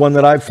 12 is one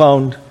that I've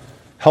found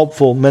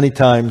helpful many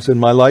times in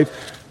my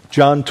life.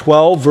 John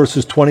 12,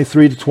 verses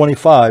 23 to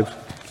 25.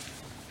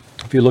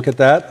 If you look at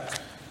that.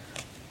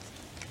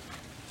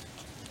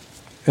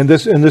 And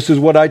this is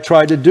what I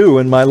try to do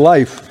in my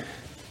life.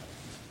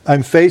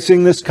 I'm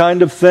facing this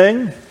kind of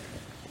thing.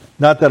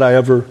 Not that I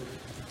ever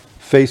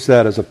face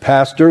that as a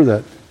pastor,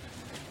 that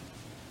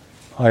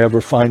I ever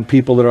find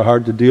people that are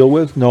hard to deal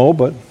with. No,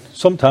 but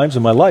sometimes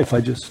in my life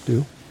I just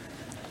do.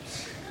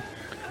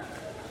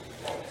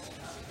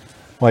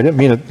 Well, I didn't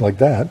mean it like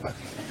that. But.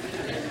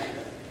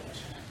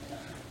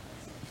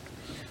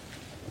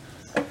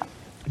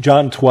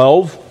 John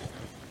 12,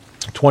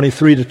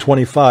 23 to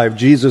 25,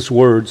 Jesus'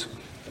 words.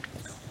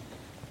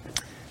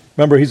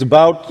 Remember, he's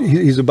about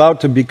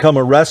to become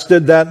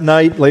arrested that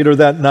night, later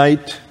that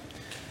night.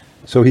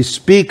 So he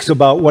speaks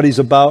about what is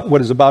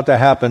about to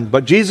happen.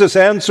 But Jesus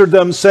answered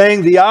them,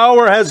 saying, the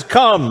hour has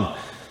come.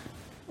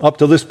 Up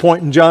to this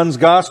point in John's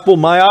gospel,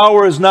 my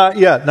hour is not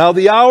yet. Now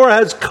the hour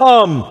has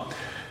come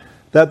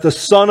that the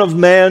Son of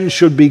Man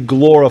should be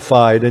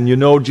glorified. And you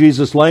know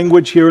Jesus'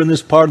 language here in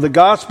this part of the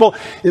gospel.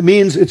 It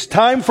means it's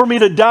time for me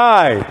to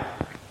die.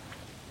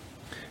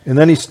 And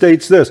then he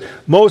states this,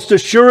 most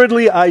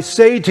assuredly I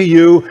say to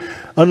you,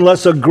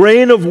 unless a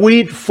grain of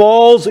wheat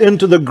falls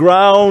into the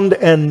ground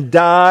and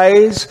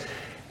dies,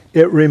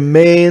 it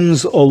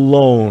remains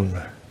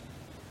alone.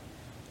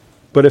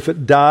 But if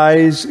it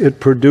dies, it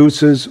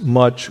produces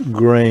much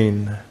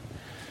grain.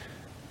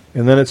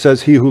 And then it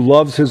says, he who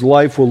loves his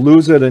life will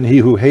lose it, and he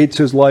who hates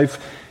his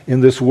life in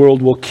this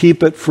world will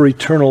keep it for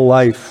eternal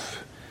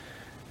life.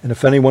 And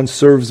if anyone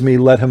serves me,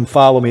 let him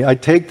follow me. I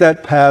take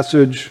that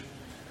passage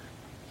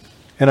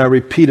and I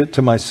repeat it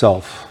to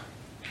myself.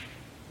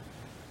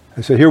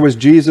 I said, here was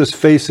Jesus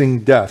facing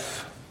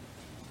death.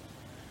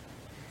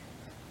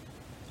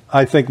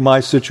 I think my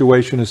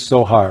situation is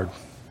so hard.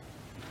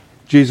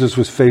 Jesus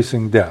was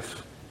facing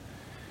death.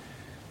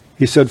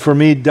 He said, for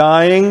me,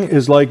 dying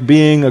is like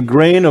being a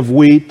grain of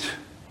wheat.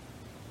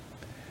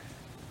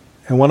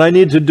 And what I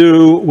need to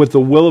do with the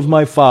will of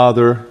my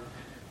Father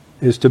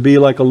is to be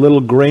like a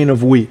little grain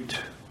of wheat.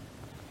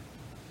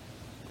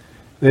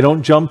 They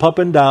don't jump up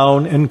and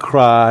down and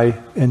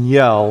cry and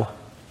yell.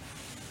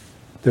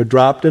 They're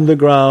dropped in the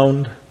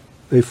ground,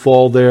 they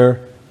fall there,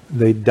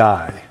 they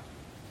die.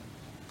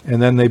 And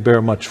then they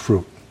bear much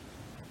fruit.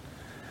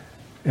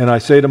 And I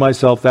say to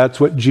myself, that's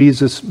what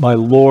Jesus, my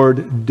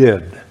Lord,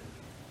 did.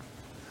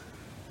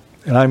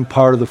 And I'm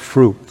part of the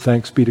fruit,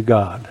 thanks be to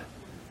God.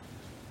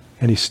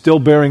 And He's still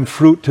bearing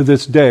fruit to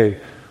this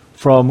day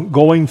from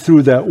going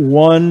through that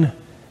one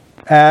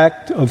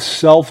act of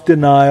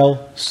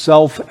self-denial,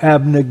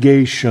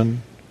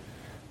 self-abnegation,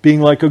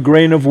 being like a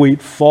grain of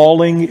wheat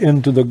falling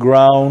into the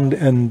ground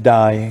and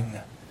dying.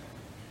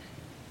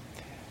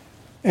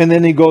 And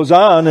then he goes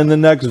on in the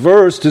next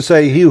verse to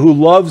say, he who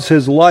loves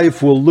his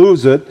life will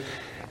lose it,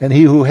 and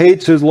he who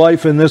hates his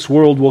life in this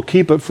world will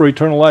keep it for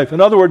eternal life.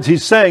 In other words,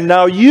 he's saying,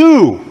 now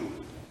you,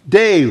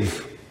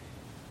 Dave,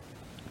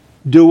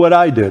 do what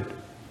I did.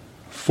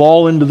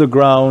 Fall into the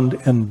ground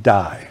and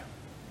die.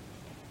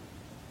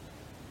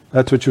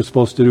 That's what you're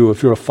supposed to do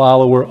if you're a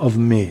follower of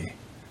me.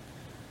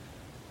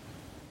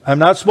 I'm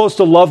not supposed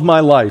to love my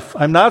life.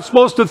 I'm not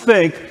supposed to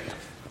think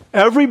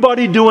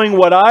everybody doing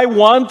what I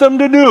want them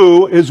to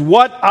do is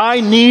what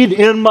I need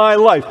in my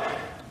life.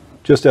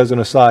 Just as an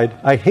aside,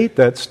 I hate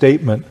that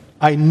statement.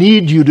 I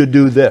need you to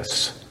do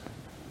this.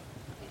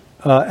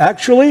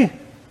 Actually,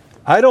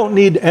 I don't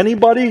need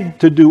anybody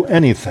to do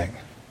anything.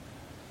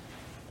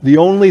 The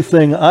only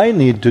thing I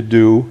need to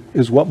do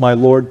is what my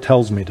Lord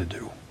tells me to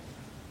do.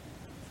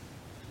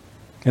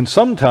 And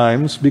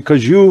sometimes,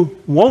 because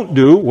you won't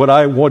do what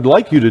I would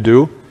like you to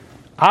do,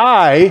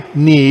 I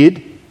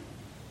need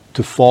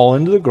to fall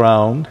into the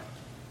ground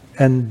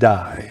and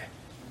die.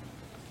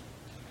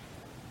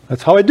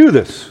 That's how I do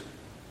this.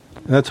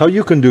 And that's how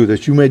you can do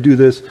this. You may do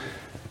this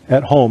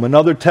at home.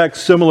 Another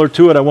text similar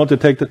to it, I want to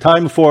take the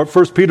time for it,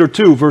 1 Peter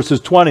 2, verses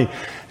 20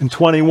 and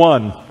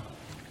 21,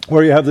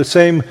 where you have the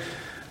same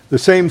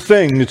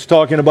thing. It's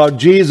talking about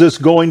Jesus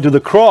going to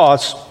the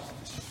cross.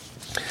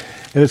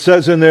 And it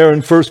says in there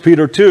in 1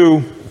 Peter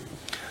 2,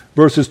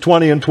 verses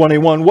 20 and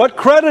 21, what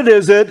credit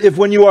is it if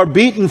when you are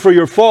beaten for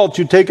your faults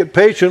you take it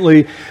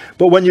patiently,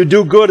 but when you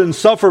do good and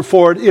suffer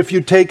for it, if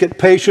you take it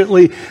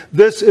patiently,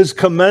 this is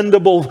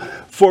commendable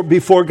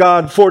before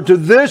God. For to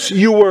this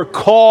you were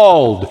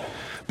called,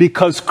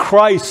 because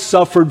Christ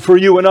suffered for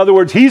you. In other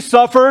words, He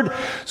suffered,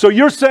 so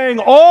you're saying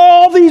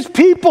all these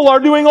people are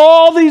doing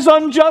all these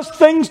unjust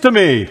things to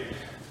me.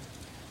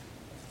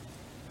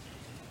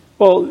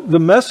 Well, the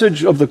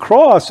message of the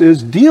cross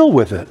is deal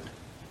with it.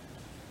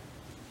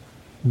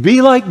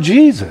 Be like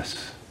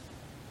Jesus.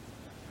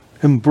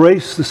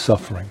 Embrace the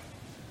suffering.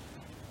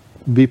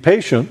 Be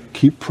patient.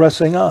 Keep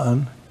pressing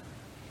on.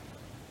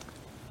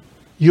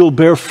 You'll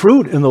bear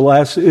fruit in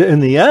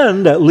the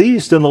end, at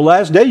least in the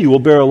last day, you will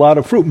bear a lot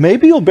of fruit.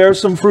 Maybe you'll bear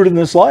some fruit in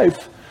this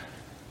life.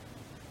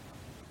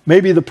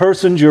 Maybe the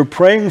persons you're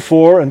praying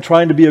for and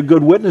trying to be a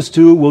good witness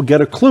to will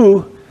get a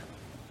clue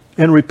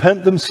and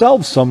repent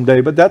themselves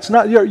someday. But that's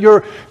not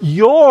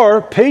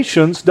your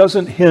patience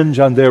doesn't hinge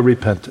on their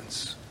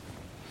repentance.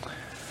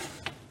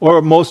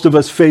 Or most of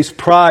us face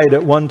pride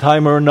at one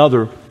time or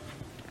another.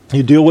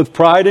 You deal with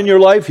pride in your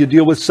life, you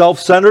deal with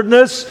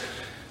self-centeredness.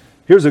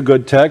 Here's a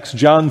good text,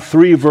 John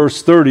 3,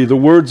 verse 30, the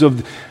words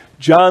of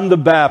John the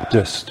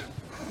Baptist.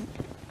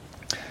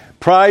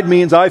 Pride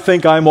means I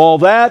think I'm all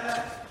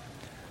that.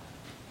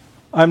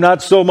 I'm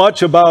not so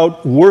much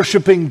about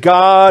worshiping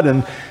God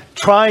and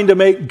trying to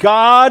make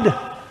God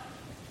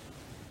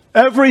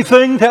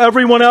everything to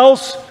everyone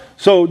else.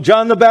 So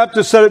John the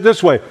Baptist said it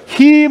this way,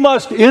 He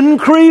must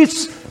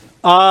increase,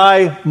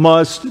 I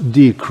must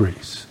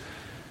decrease.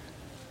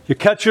 You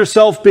catch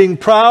yourself being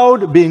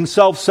proud, being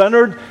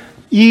self-centered,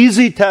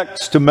 easy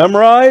text to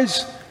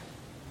memorize,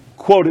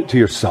 quote it to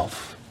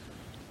yourself.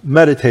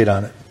 Meditate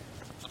on it.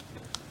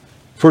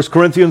 1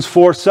 Corinthians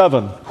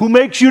 4:7. Who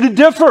makes you to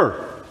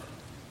differ?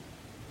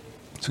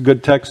 It's a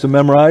good text to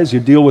memorize. You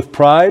deal with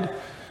pride.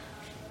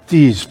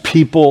 These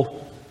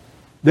people,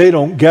 they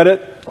don't get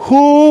it.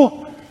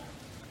 Who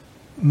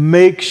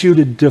makes you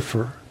to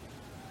differ?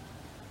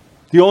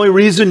 The only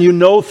reason you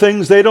know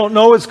things they don't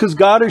know is because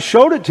God has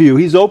showed it to you.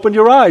 He's opened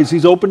your eyes.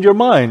 He's opened your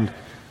mind.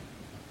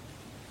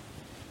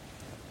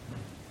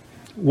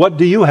 What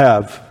do you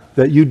have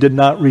that you did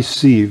not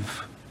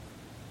receive?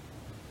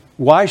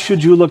 Why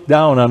should you look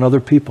down on other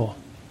people?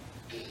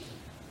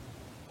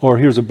 Or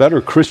here's a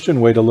better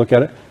Christian way to look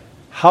at it.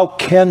 How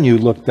can you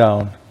look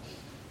down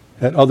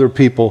at other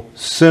people,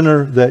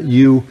 sinner that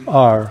you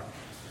are?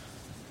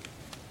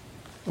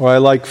 Or I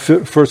like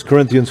 1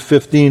 Corinthians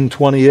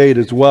 15:28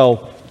 as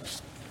well.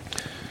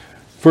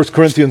 1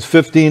 Corinthians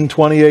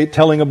 15:28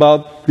 telling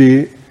about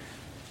the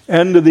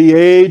end of the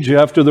age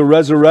after the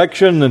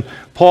resurrection. And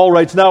Paul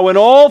writes, now when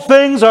all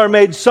things are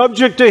made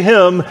subject to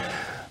Him,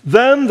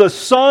 then the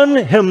Son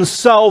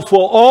Himself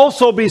will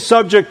also be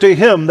subject to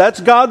Him. That's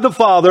God the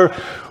Father,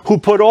 who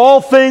put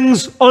all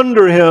things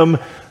under Him,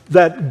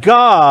 that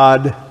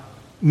God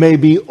may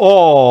be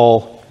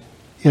all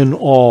in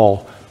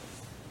all.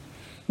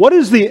 What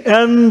is the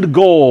end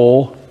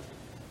goal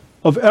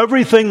of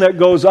everything that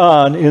goes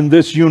on in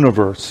this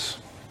universe?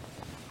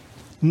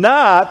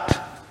 Not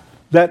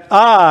that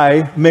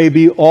I may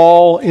be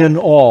all in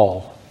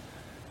all.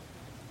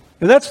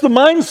 And that's the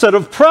mindset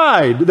of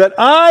pride, that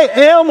I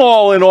am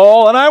all in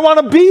all and I want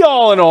to be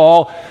all in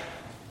all.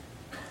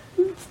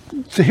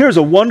 So here's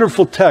a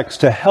wonderful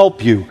text to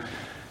help you.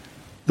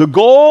 The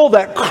goal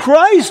that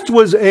Christ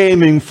was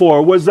aiming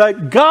for was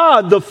that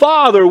God the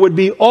Father would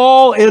be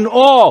all in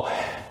all.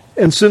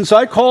 And since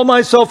I call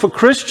myself a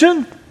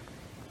Christian,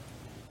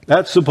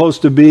 that's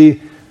supposed to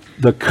be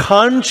the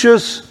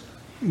conscious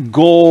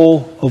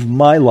goal of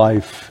my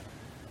life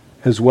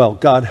as well.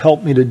 God,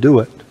 help me to do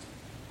it.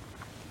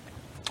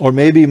 Or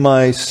maybe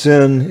my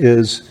sin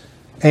is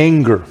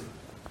anger,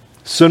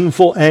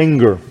 sinful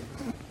anger.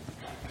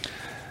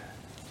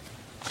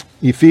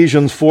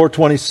 Ephesians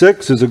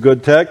 4:26 is a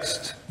good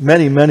text.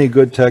 Many, many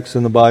good texts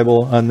in the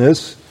Bible on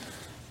this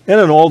and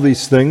on all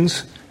these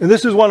things. And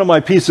this is one of my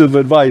pieces of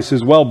advice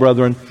as well,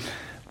 brethren.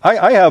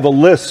 I have a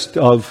list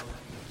of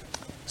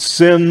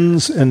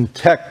sins and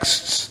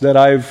texts that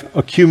I've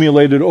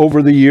accumulated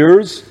over the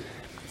years.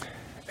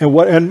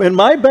 And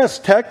my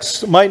best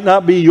text might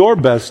not be your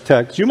best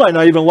text. You might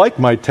not even like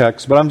my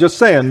text, but I'm just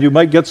saying, you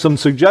might get some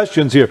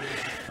suggestions here.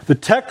 The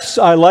texts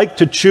I like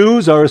to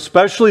choose are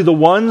especially the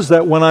ones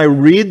that when I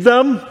read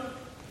them,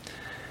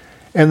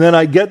 and then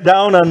I get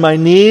down on my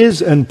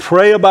knees and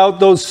pray about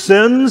those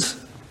sins,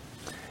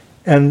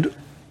 and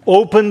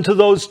open to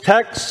those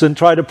texts and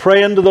try to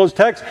pray into those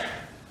texts,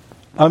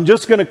 I'm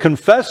just going to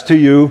confess to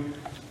you,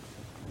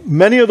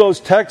 many of those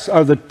texts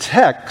are the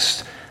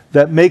texts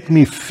that make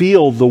me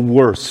feel the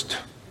worst.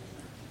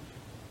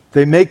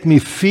 They make me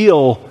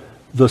feel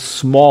the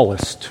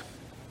smallest.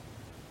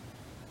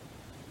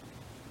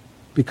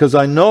 Because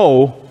I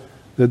know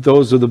that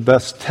those are the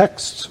best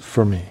texts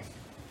for me.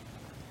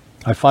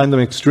 I find them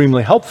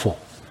extremely helpful.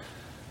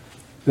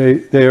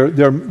 They're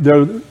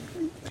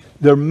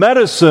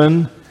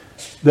medicine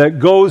that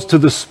goes to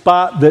the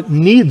spot that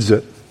needs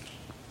it.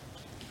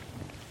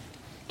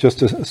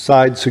 Just a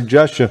side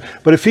suggestion.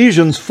 But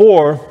Ephesians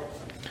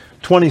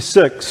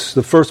 4:26,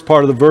 the first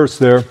part of the verse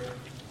there,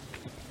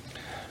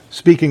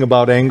 speaking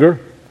about anger.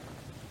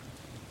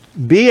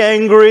 Be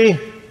angry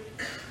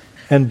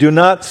and do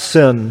not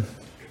sin.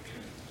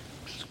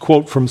 It's a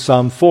quote from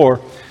Psalm 4.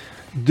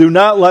 Do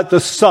not let the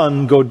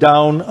sun go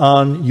down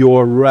on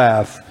your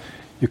wrath.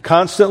 You're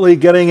constantly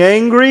getting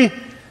angry,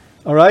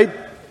 all right?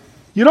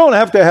 You don't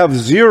have to have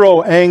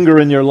zero anger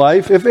in your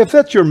life. If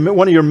that's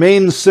one of your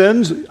main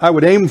sins, I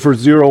would aim for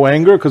zero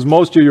anger, because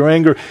most of your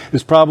anger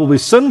is probably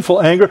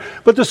sinful anger.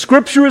 But the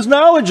Scripture is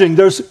acknowledging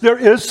there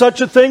is such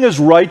a thing as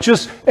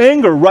righteous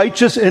anger,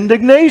 righteous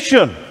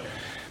indignation.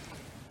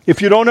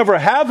 If you don't ever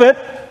have it,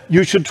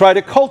 you should try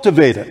to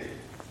cultivate it.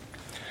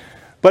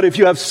 But if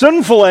you have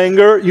sinful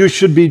anger, you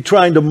should be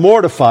trying to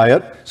mortify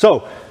it.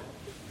 So,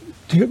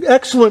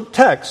 excellent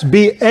text.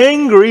 Be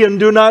angry and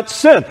do not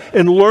sin.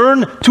 And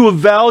learn to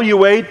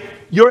evaluate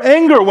your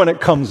anger when it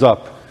comes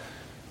up.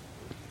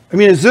 I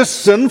mean, is this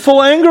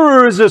sinful anger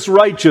or is this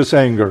righteous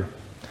anger?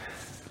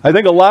 I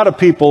think a lot of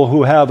people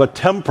who have a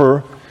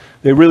temper,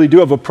 they really do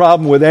have a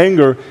problem with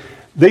anger,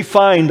 they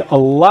find a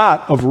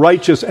lot of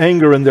righteous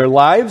anger in their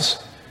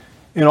lives.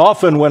 And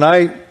often when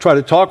I try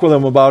to talk with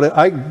them about it,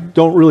 I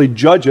don't really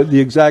judge it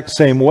the exact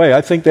same way. I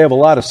think they have a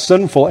lot of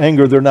sinful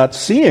anger they're not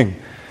seeing.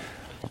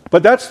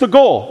 But that's the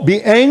goal.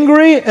 Be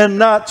angry and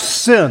not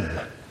sin.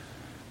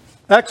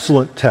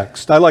 Excellent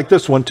text. I like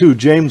this one too.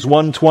 James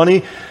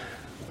 1:20.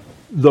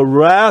 The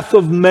wrath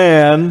of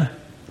man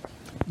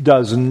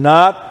does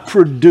not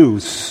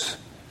produce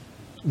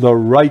the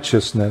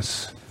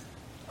righteousness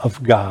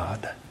of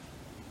God.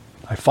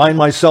 I find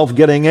myself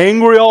getting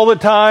angry all the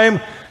time.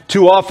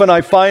 Too often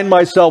I find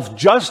myself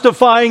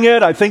justifying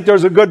it. I think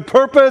there's a good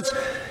purpose.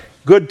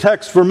 Good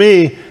text for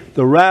me.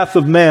 The wrath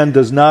of man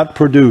does not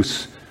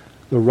produce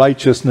the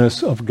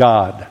righteousness of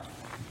God.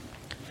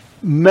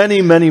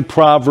 Many, many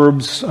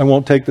Proverbs. I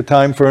won't take the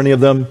time for any of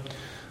them.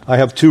 I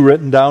have two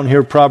written down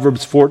here.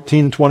 Proverbs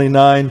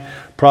 14:29,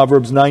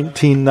 Proverbs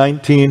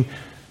 19:19.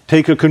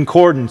 Take a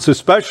concordance,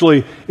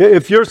 especially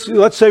if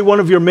let's say one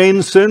of your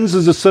main sins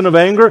is a sin of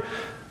anger.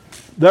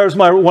 There's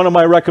one of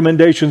my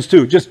recommendations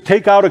too. Just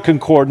take out a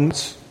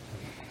concordance.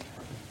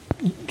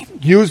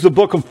 Use the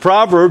book of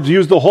Proverbs.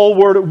 Use the whole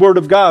word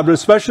of God, but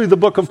especially the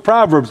book of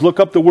Proverbs. Look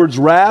up the words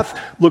wrath.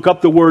 Look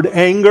up the word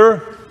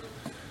anger.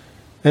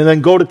 And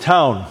then go to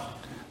town.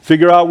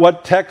 Figure out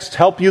what texts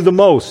help you the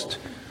most.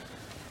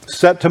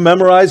 Set to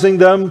memorizing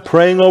them,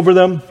 praying over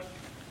them.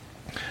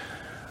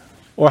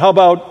 Or how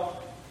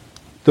about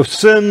the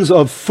sins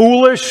of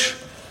foolish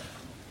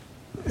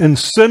and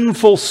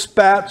sinful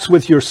spats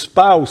with your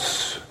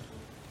spouse?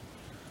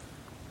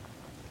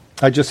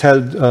 I just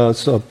had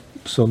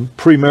some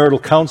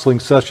premarital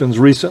counseling sessions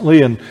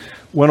recently and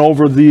went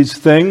over these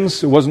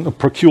things. It wasn't a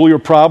peculiar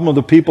problem of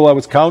the people I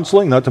was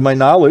counseling, not to my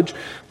knowledge,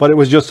 but it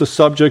was just a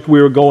subject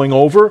we were going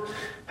over.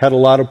 Had a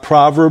lot of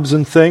proverbs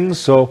and things,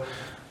 so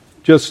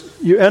just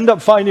you end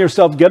up finding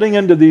yourself getting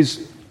into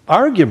these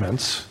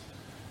arguments,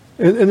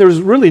 and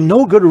there's really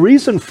no good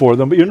reason for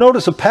them, but you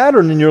notice a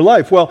pattern in your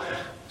life. Well,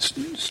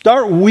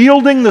 start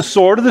wielding the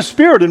sword of the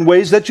Spirit in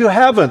ways that you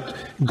haven't,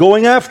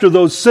 going after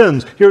those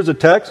sins. Here's a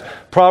text,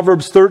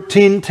 Proverbs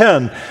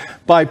 13:10.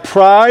 By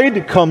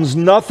pride comes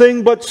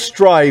nothing but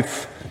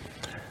strife,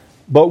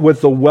 but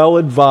with the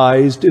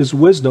well-advised is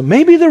wisdom.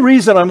 Maybe the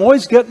reason I'm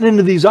always getting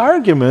into these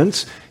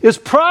arguments is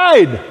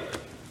pride.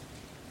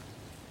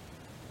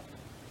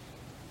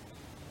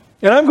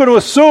 And I'm going to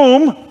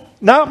assume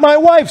not my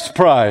wife's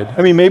pride.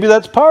 I mean, maybe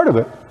that's part of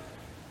it.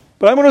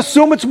 But I'm going to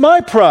assume it's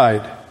my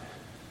pride.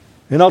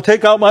 And I'll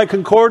take out my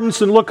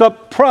concordance and look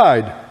up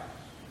pride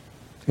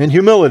and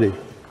humility.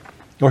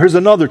 Or here's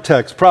another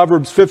text,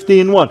 Proverbs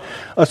 15:1.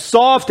 A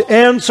soft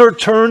answer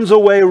turns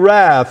away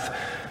wrath,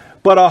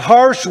 but a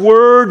harsh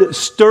word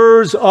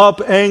stirs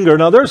up anger.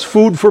 Now there's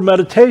food for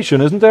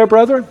meditation, isn't there,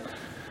 brethren?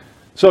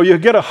 So you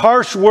get a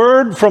harsh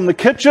word from the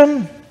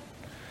kitchen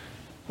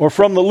or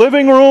from the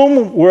living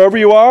room, wherever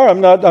you are. I'm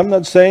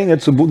not saying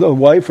it's the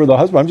wife or the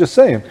husband. I'm just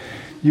saying.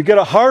 You get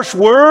a harsh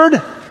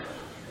word.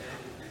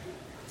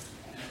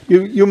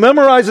 You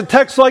memorize a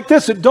text like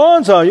this, it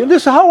dawns on you.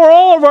 This is how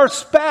all of our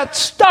spats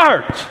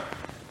start.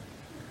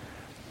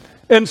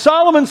 And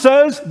Solomon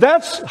says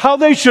that's how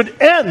they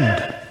should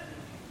end.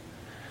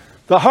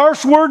 The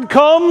harsh word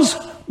comes,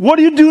 what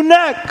do you do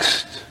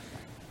next?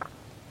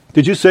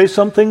 Did you say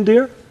something,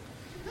 dear?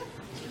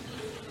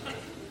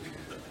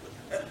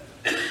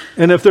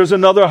 And if there's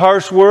another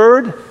harsh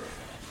word,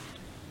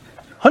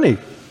 honey,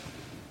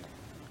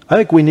 I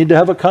think we need to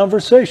have a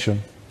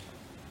conversation.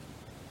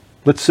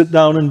 Let's sit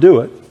down and do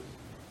it.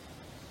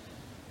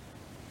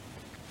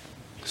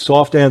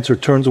 Soft answer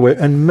turns away.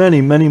 And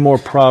many, many more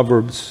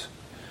Proverbs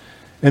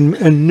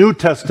and New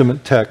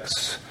Testament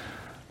texts,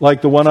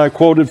 like the one I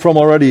quoted from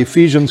already,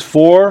 Ephesians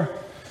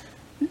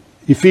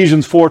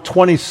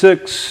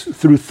 4:26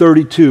 through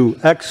 32.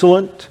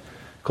 Excellent.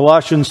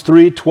 Colossians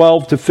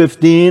 3:12 to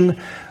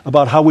 15,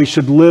 about how we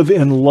should live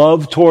in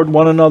love toward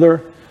one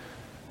another,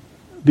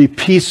 be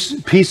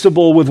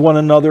peaceable with one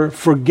another,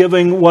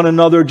 forgiving one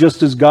another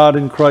just as God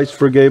in Christ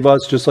forgave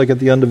us, just like at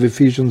the end of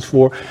Ephesians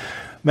 4.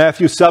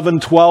 Matthew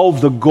 7:12,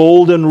 the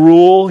golden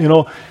rule. You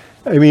know,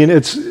 I mean,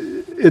 it's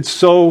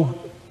so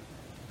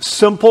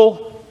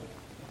simple,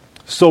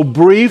 so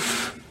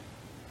brief.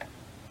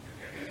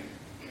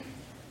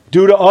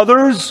 Do to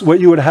others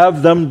what you would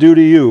have them do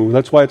to you.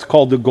 That's why it's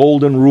called the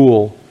golden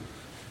rule.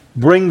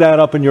 Bring that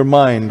up in your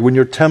mind when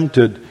you're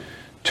tempted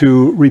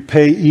to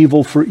repay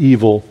evil for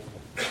evil.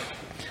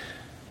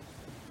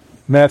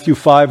 Matthew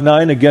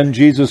 5:9, again,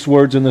 Jesus'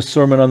 words in the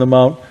Sermon on the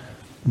Mount.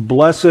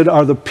 Blessed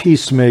are the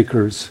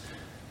peacemakers.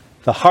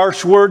 The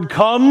harsh word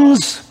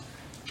comes.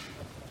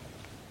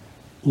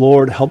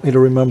 Lord, help me to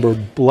remember,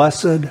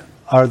 blessed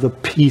are the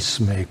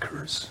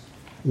peacemakers.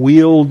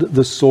 Wield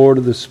the sword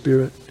of the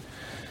Spirit.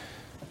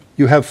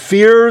 You have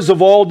fears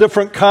of all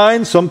different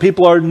kinds. Some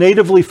people are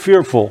natively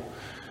fearful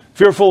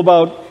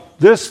about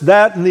this,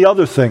 that, and the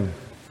other thing.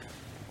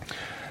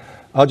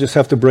 I'll just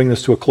have to bring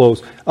this to a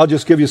close. I'll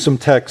just give you some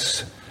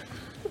texts.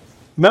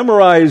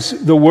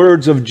 Memorize the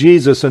words of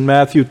Jesus in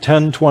Matthew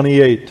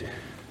 10:28.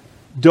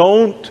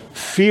 Don't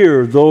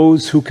fear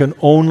those who can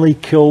only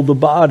kill the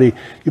body.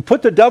 You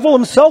put the devil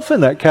himself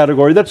in that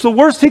category. That's the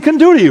worst he can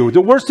do to you, the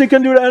worst he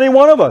can do to any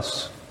one of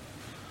us.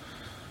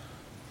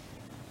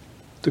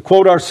 To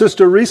quote our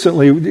sister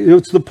recently,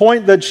 it's the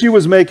point that she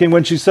was making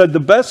when she said the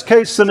worst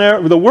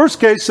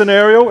case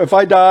scenario, if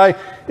I die,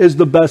 is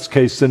the best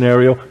case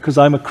scenario because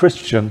I'm a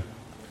Christian.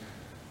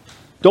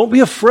 Don't be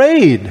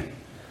afraid.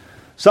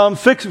 Psalm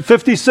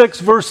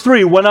 56 verse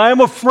 3, when I am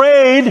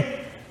afraid,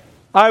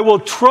 I will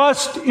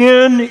trust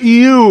in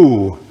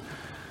you.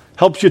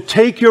 Helps you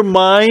take your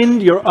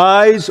mind, your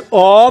eyes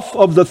off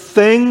of the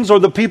things or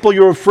the people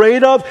you're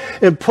afraid of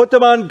and put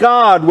them on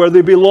God where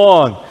they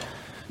belong.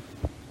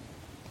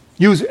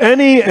 Use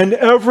any and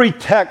every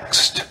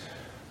text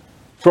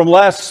from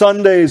last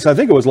Sunday's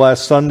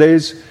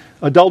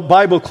adult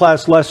Bible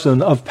class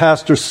lesson of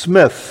Pastor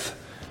Smith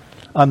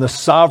on the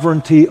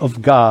sovereignty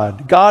of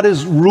God. God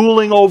is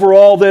ruling over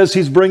all this.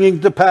 He's bringing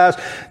it to pass.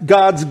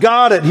 God's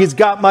got it. He's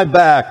got my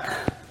back.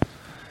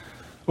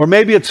 Or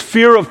maybe it's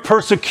fear of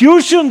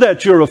persecution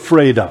that you're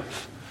afraid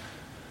of.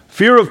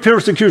 Fear of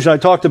persecution. I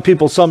talk to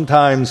people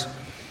sometimes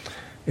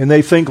and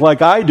they think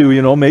like I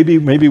do,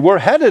 maybe we're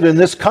headed in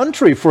this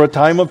country for a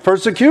time of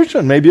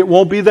persecution. Maybe it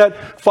won't be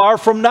that far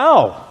from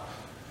now.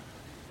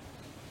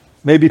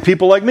 Maybe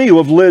people like me who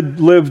have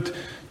lived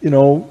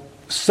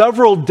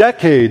several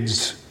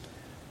decades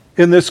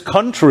in this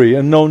country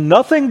and know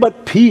nothing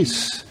but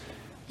peace,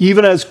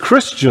 even as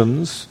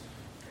Christians.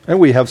 And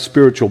we have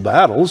spiritual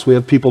battles. We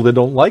have people that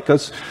don't like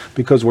us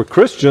because we're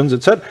Christians,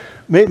 etc.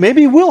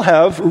 Maybe we'll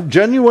have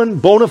genuine,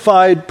 bona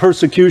fide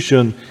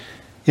persecution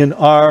in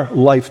our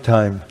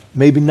lifetime.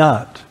 Maybe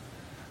not.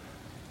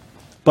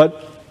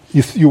 But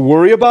if you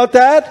worry about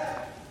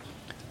that,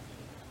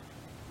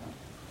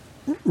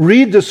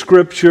 read the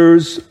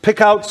Scriptures,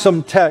 pick out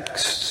some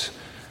texts.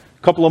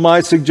 A couple of my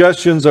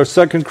suggestions are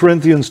 2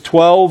 Corinthians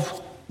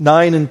 12,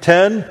 9 and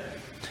 10.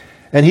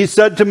 And he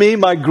said to me,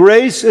 my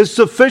grace is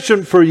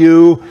sufficient for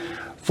you,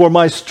 for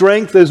my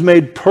strength is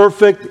made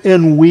perfect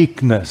in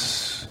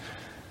weakness.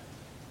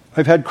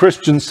 I've had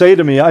Christians say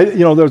to me,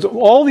 there's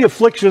all the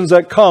afflictions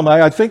that come.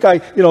 I think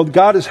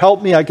God has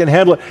helped me. I can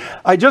handle it.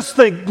 I just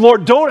think,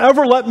 Lord, don't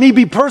ever let me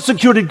be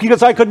persecuted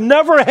because I could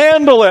never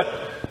handle it.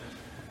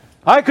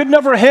 I could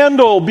never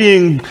handle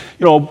being,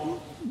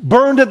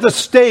 burned at the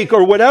stake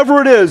or whatever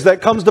it is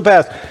that comes to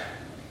pass.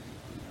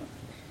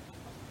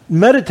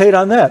 Meditate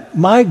on that.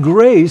 My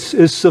grace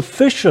is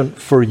sufficient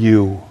for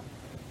you.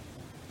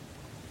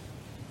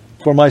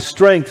 For my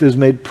strength is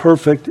made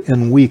perfect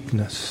in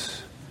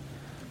weakness.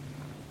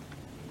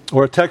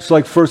 Or a text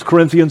like 1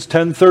 Corinthians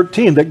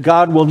 10:13, that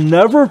God will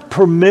never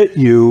permit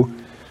you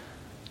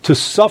to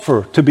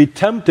suffer, to be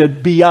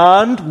tempted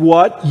beyond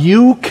what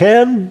you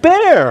can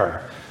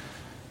bear.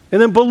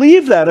 And then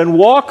believe that and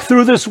walk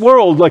through this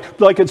world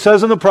like it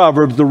says in the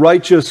Proverbs, the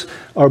righteous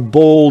are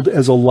bold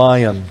as a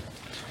lion.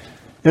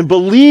 And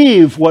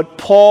believe what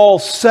Paul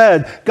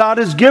said. God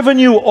has given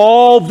you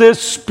all this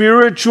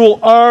spiritual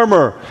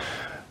armor.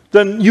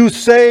 Then you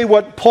say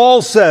what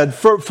Paul said,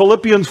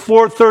 Philippians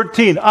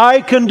 4:13, I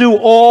can do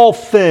all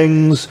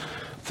things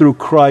through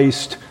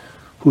Christ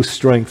who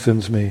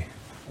strengthens me.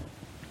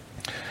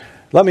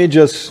 Let me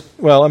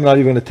I'm not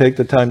even going to take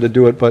the time to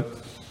do it, but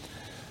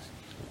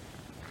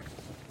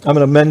I'm going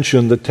to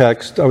mention the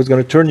text. I was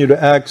going to turn you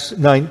to Acts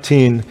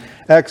 19.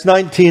 Acts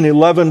 19,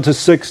 11 to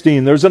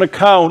 16. There's an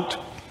account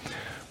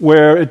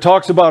where it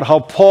talks about how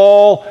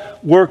Paul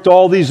worked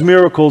all these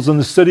miracles in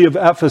the city of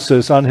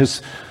Ephesus on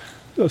his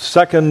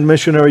second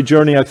missionary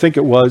journey, I think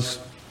it was.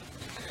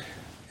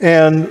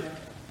 And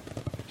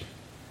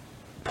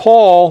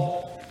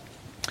Paul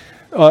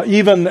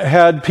even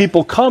had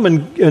people come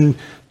and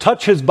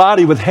touch his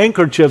body with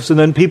handkerchiefs, and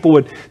then people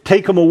would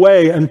take him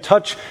away and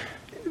touch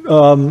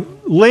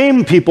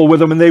lame people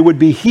with him, and they would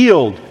be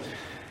healed.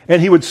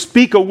 And he would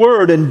speak a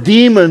word, and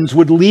demons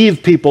would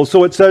leave people.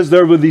 So it says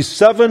there were these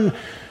 7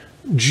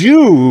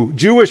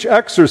 Jewish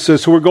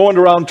exorcists who were going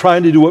around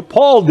trying to do what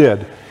Paul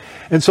did.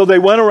 And so they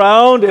went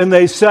around and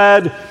they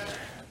said,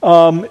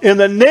 in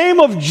the name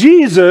of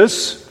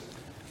Jesus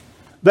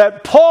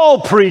that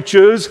Paul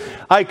preaches,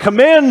 I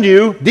command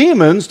you,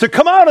 demons, to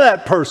come out of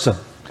that person.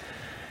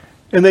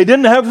 And they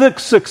didn't have the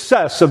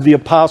success of the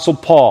Apostle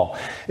Paul.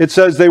 It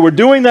says they were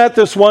doing that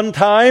this one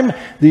time,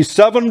 these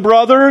 7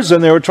 brothers,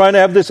 and they were trying to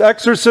have this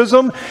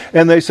exorcism,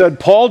 and they said,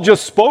 Paul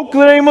just spoke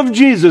the name of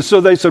Jesus. So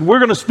they said, we're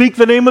going to speak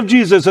the name of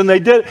Jesus. And they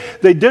did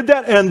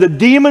that, and the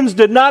demons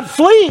did not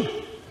flee.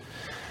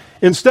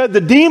 Instead,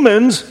 the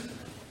demons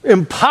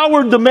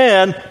empowered the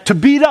man to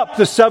beat up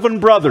the 7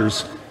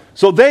 brothers.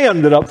 So they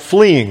ended up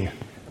fleeing,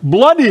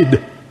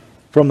 bloodied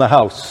from the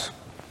house.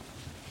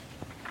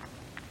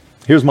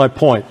 Here's my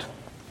point.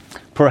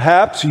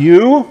 Perhaps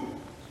you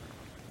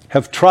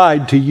have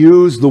tried to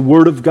use the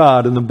Word of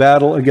God in the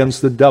battle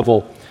against the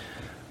devil,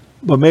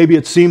 but maybe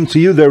it seems to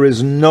you there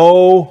is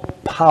no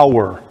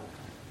power.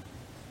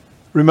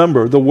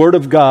 Remember, the Word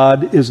of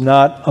God is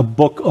not a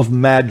book of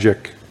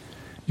magic.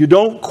 You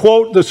don't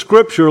quote the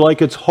Scripture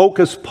like it's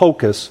hocus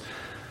pocus,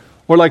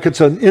 or like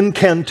it's an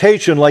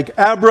incantation, like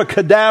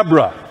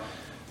abracadabra.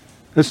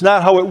 That's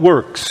not how it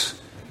works.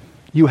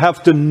 You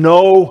have to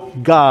know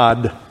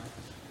God.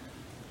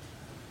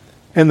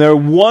 And their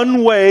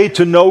one way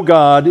to know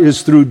God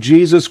is through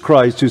Jesus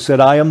Christ, who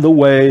said, I am the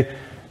way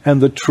and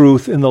the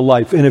truth and the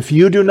life. And if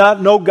you do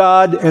not know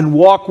God and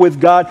walk with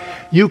God,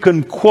 you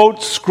can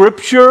quote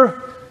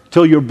Scripture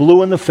till you're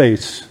blue in the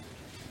face.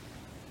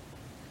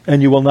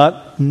 And you will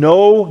not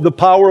know the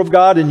power of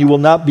God, and you will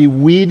not be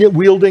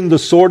wielding the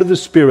sword of the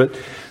Spirit.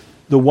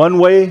 The one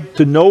way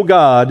to know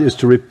God is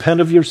to repent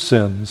of your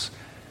sins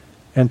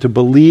and to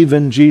believe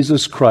in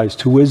Jesus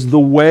Christ, who is the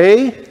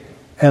way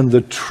and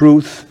the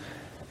truth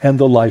and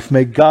the life.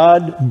 May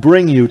God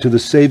bring you to the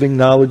saving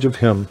knowledge of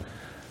Him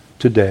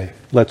today.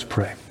 Let's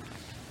pray.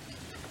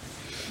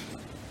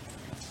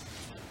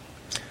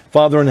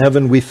 Father in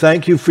heaven, we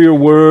thank you for your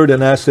word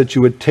and ask that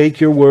you would take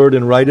your word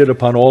and write it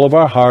upon all of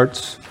our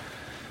hearts.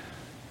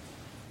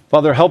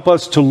 Father, help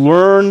us to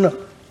learn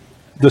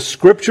the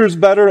Scriptures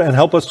better and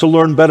help us to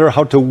learn better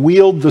how to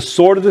wield the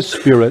sword of the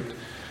Spirit.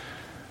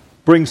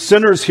 Bring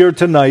sinners here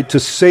tonight to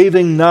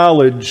saving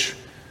knowledge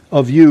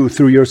of you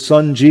through your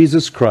Son,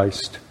 Jesus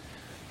Christ.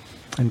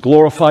 And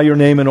glorify your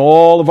name in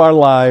all of our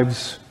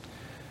lives.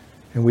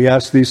 And we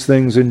ask these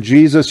things in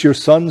Jesus, your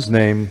Son's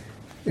name.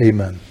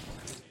 Amen.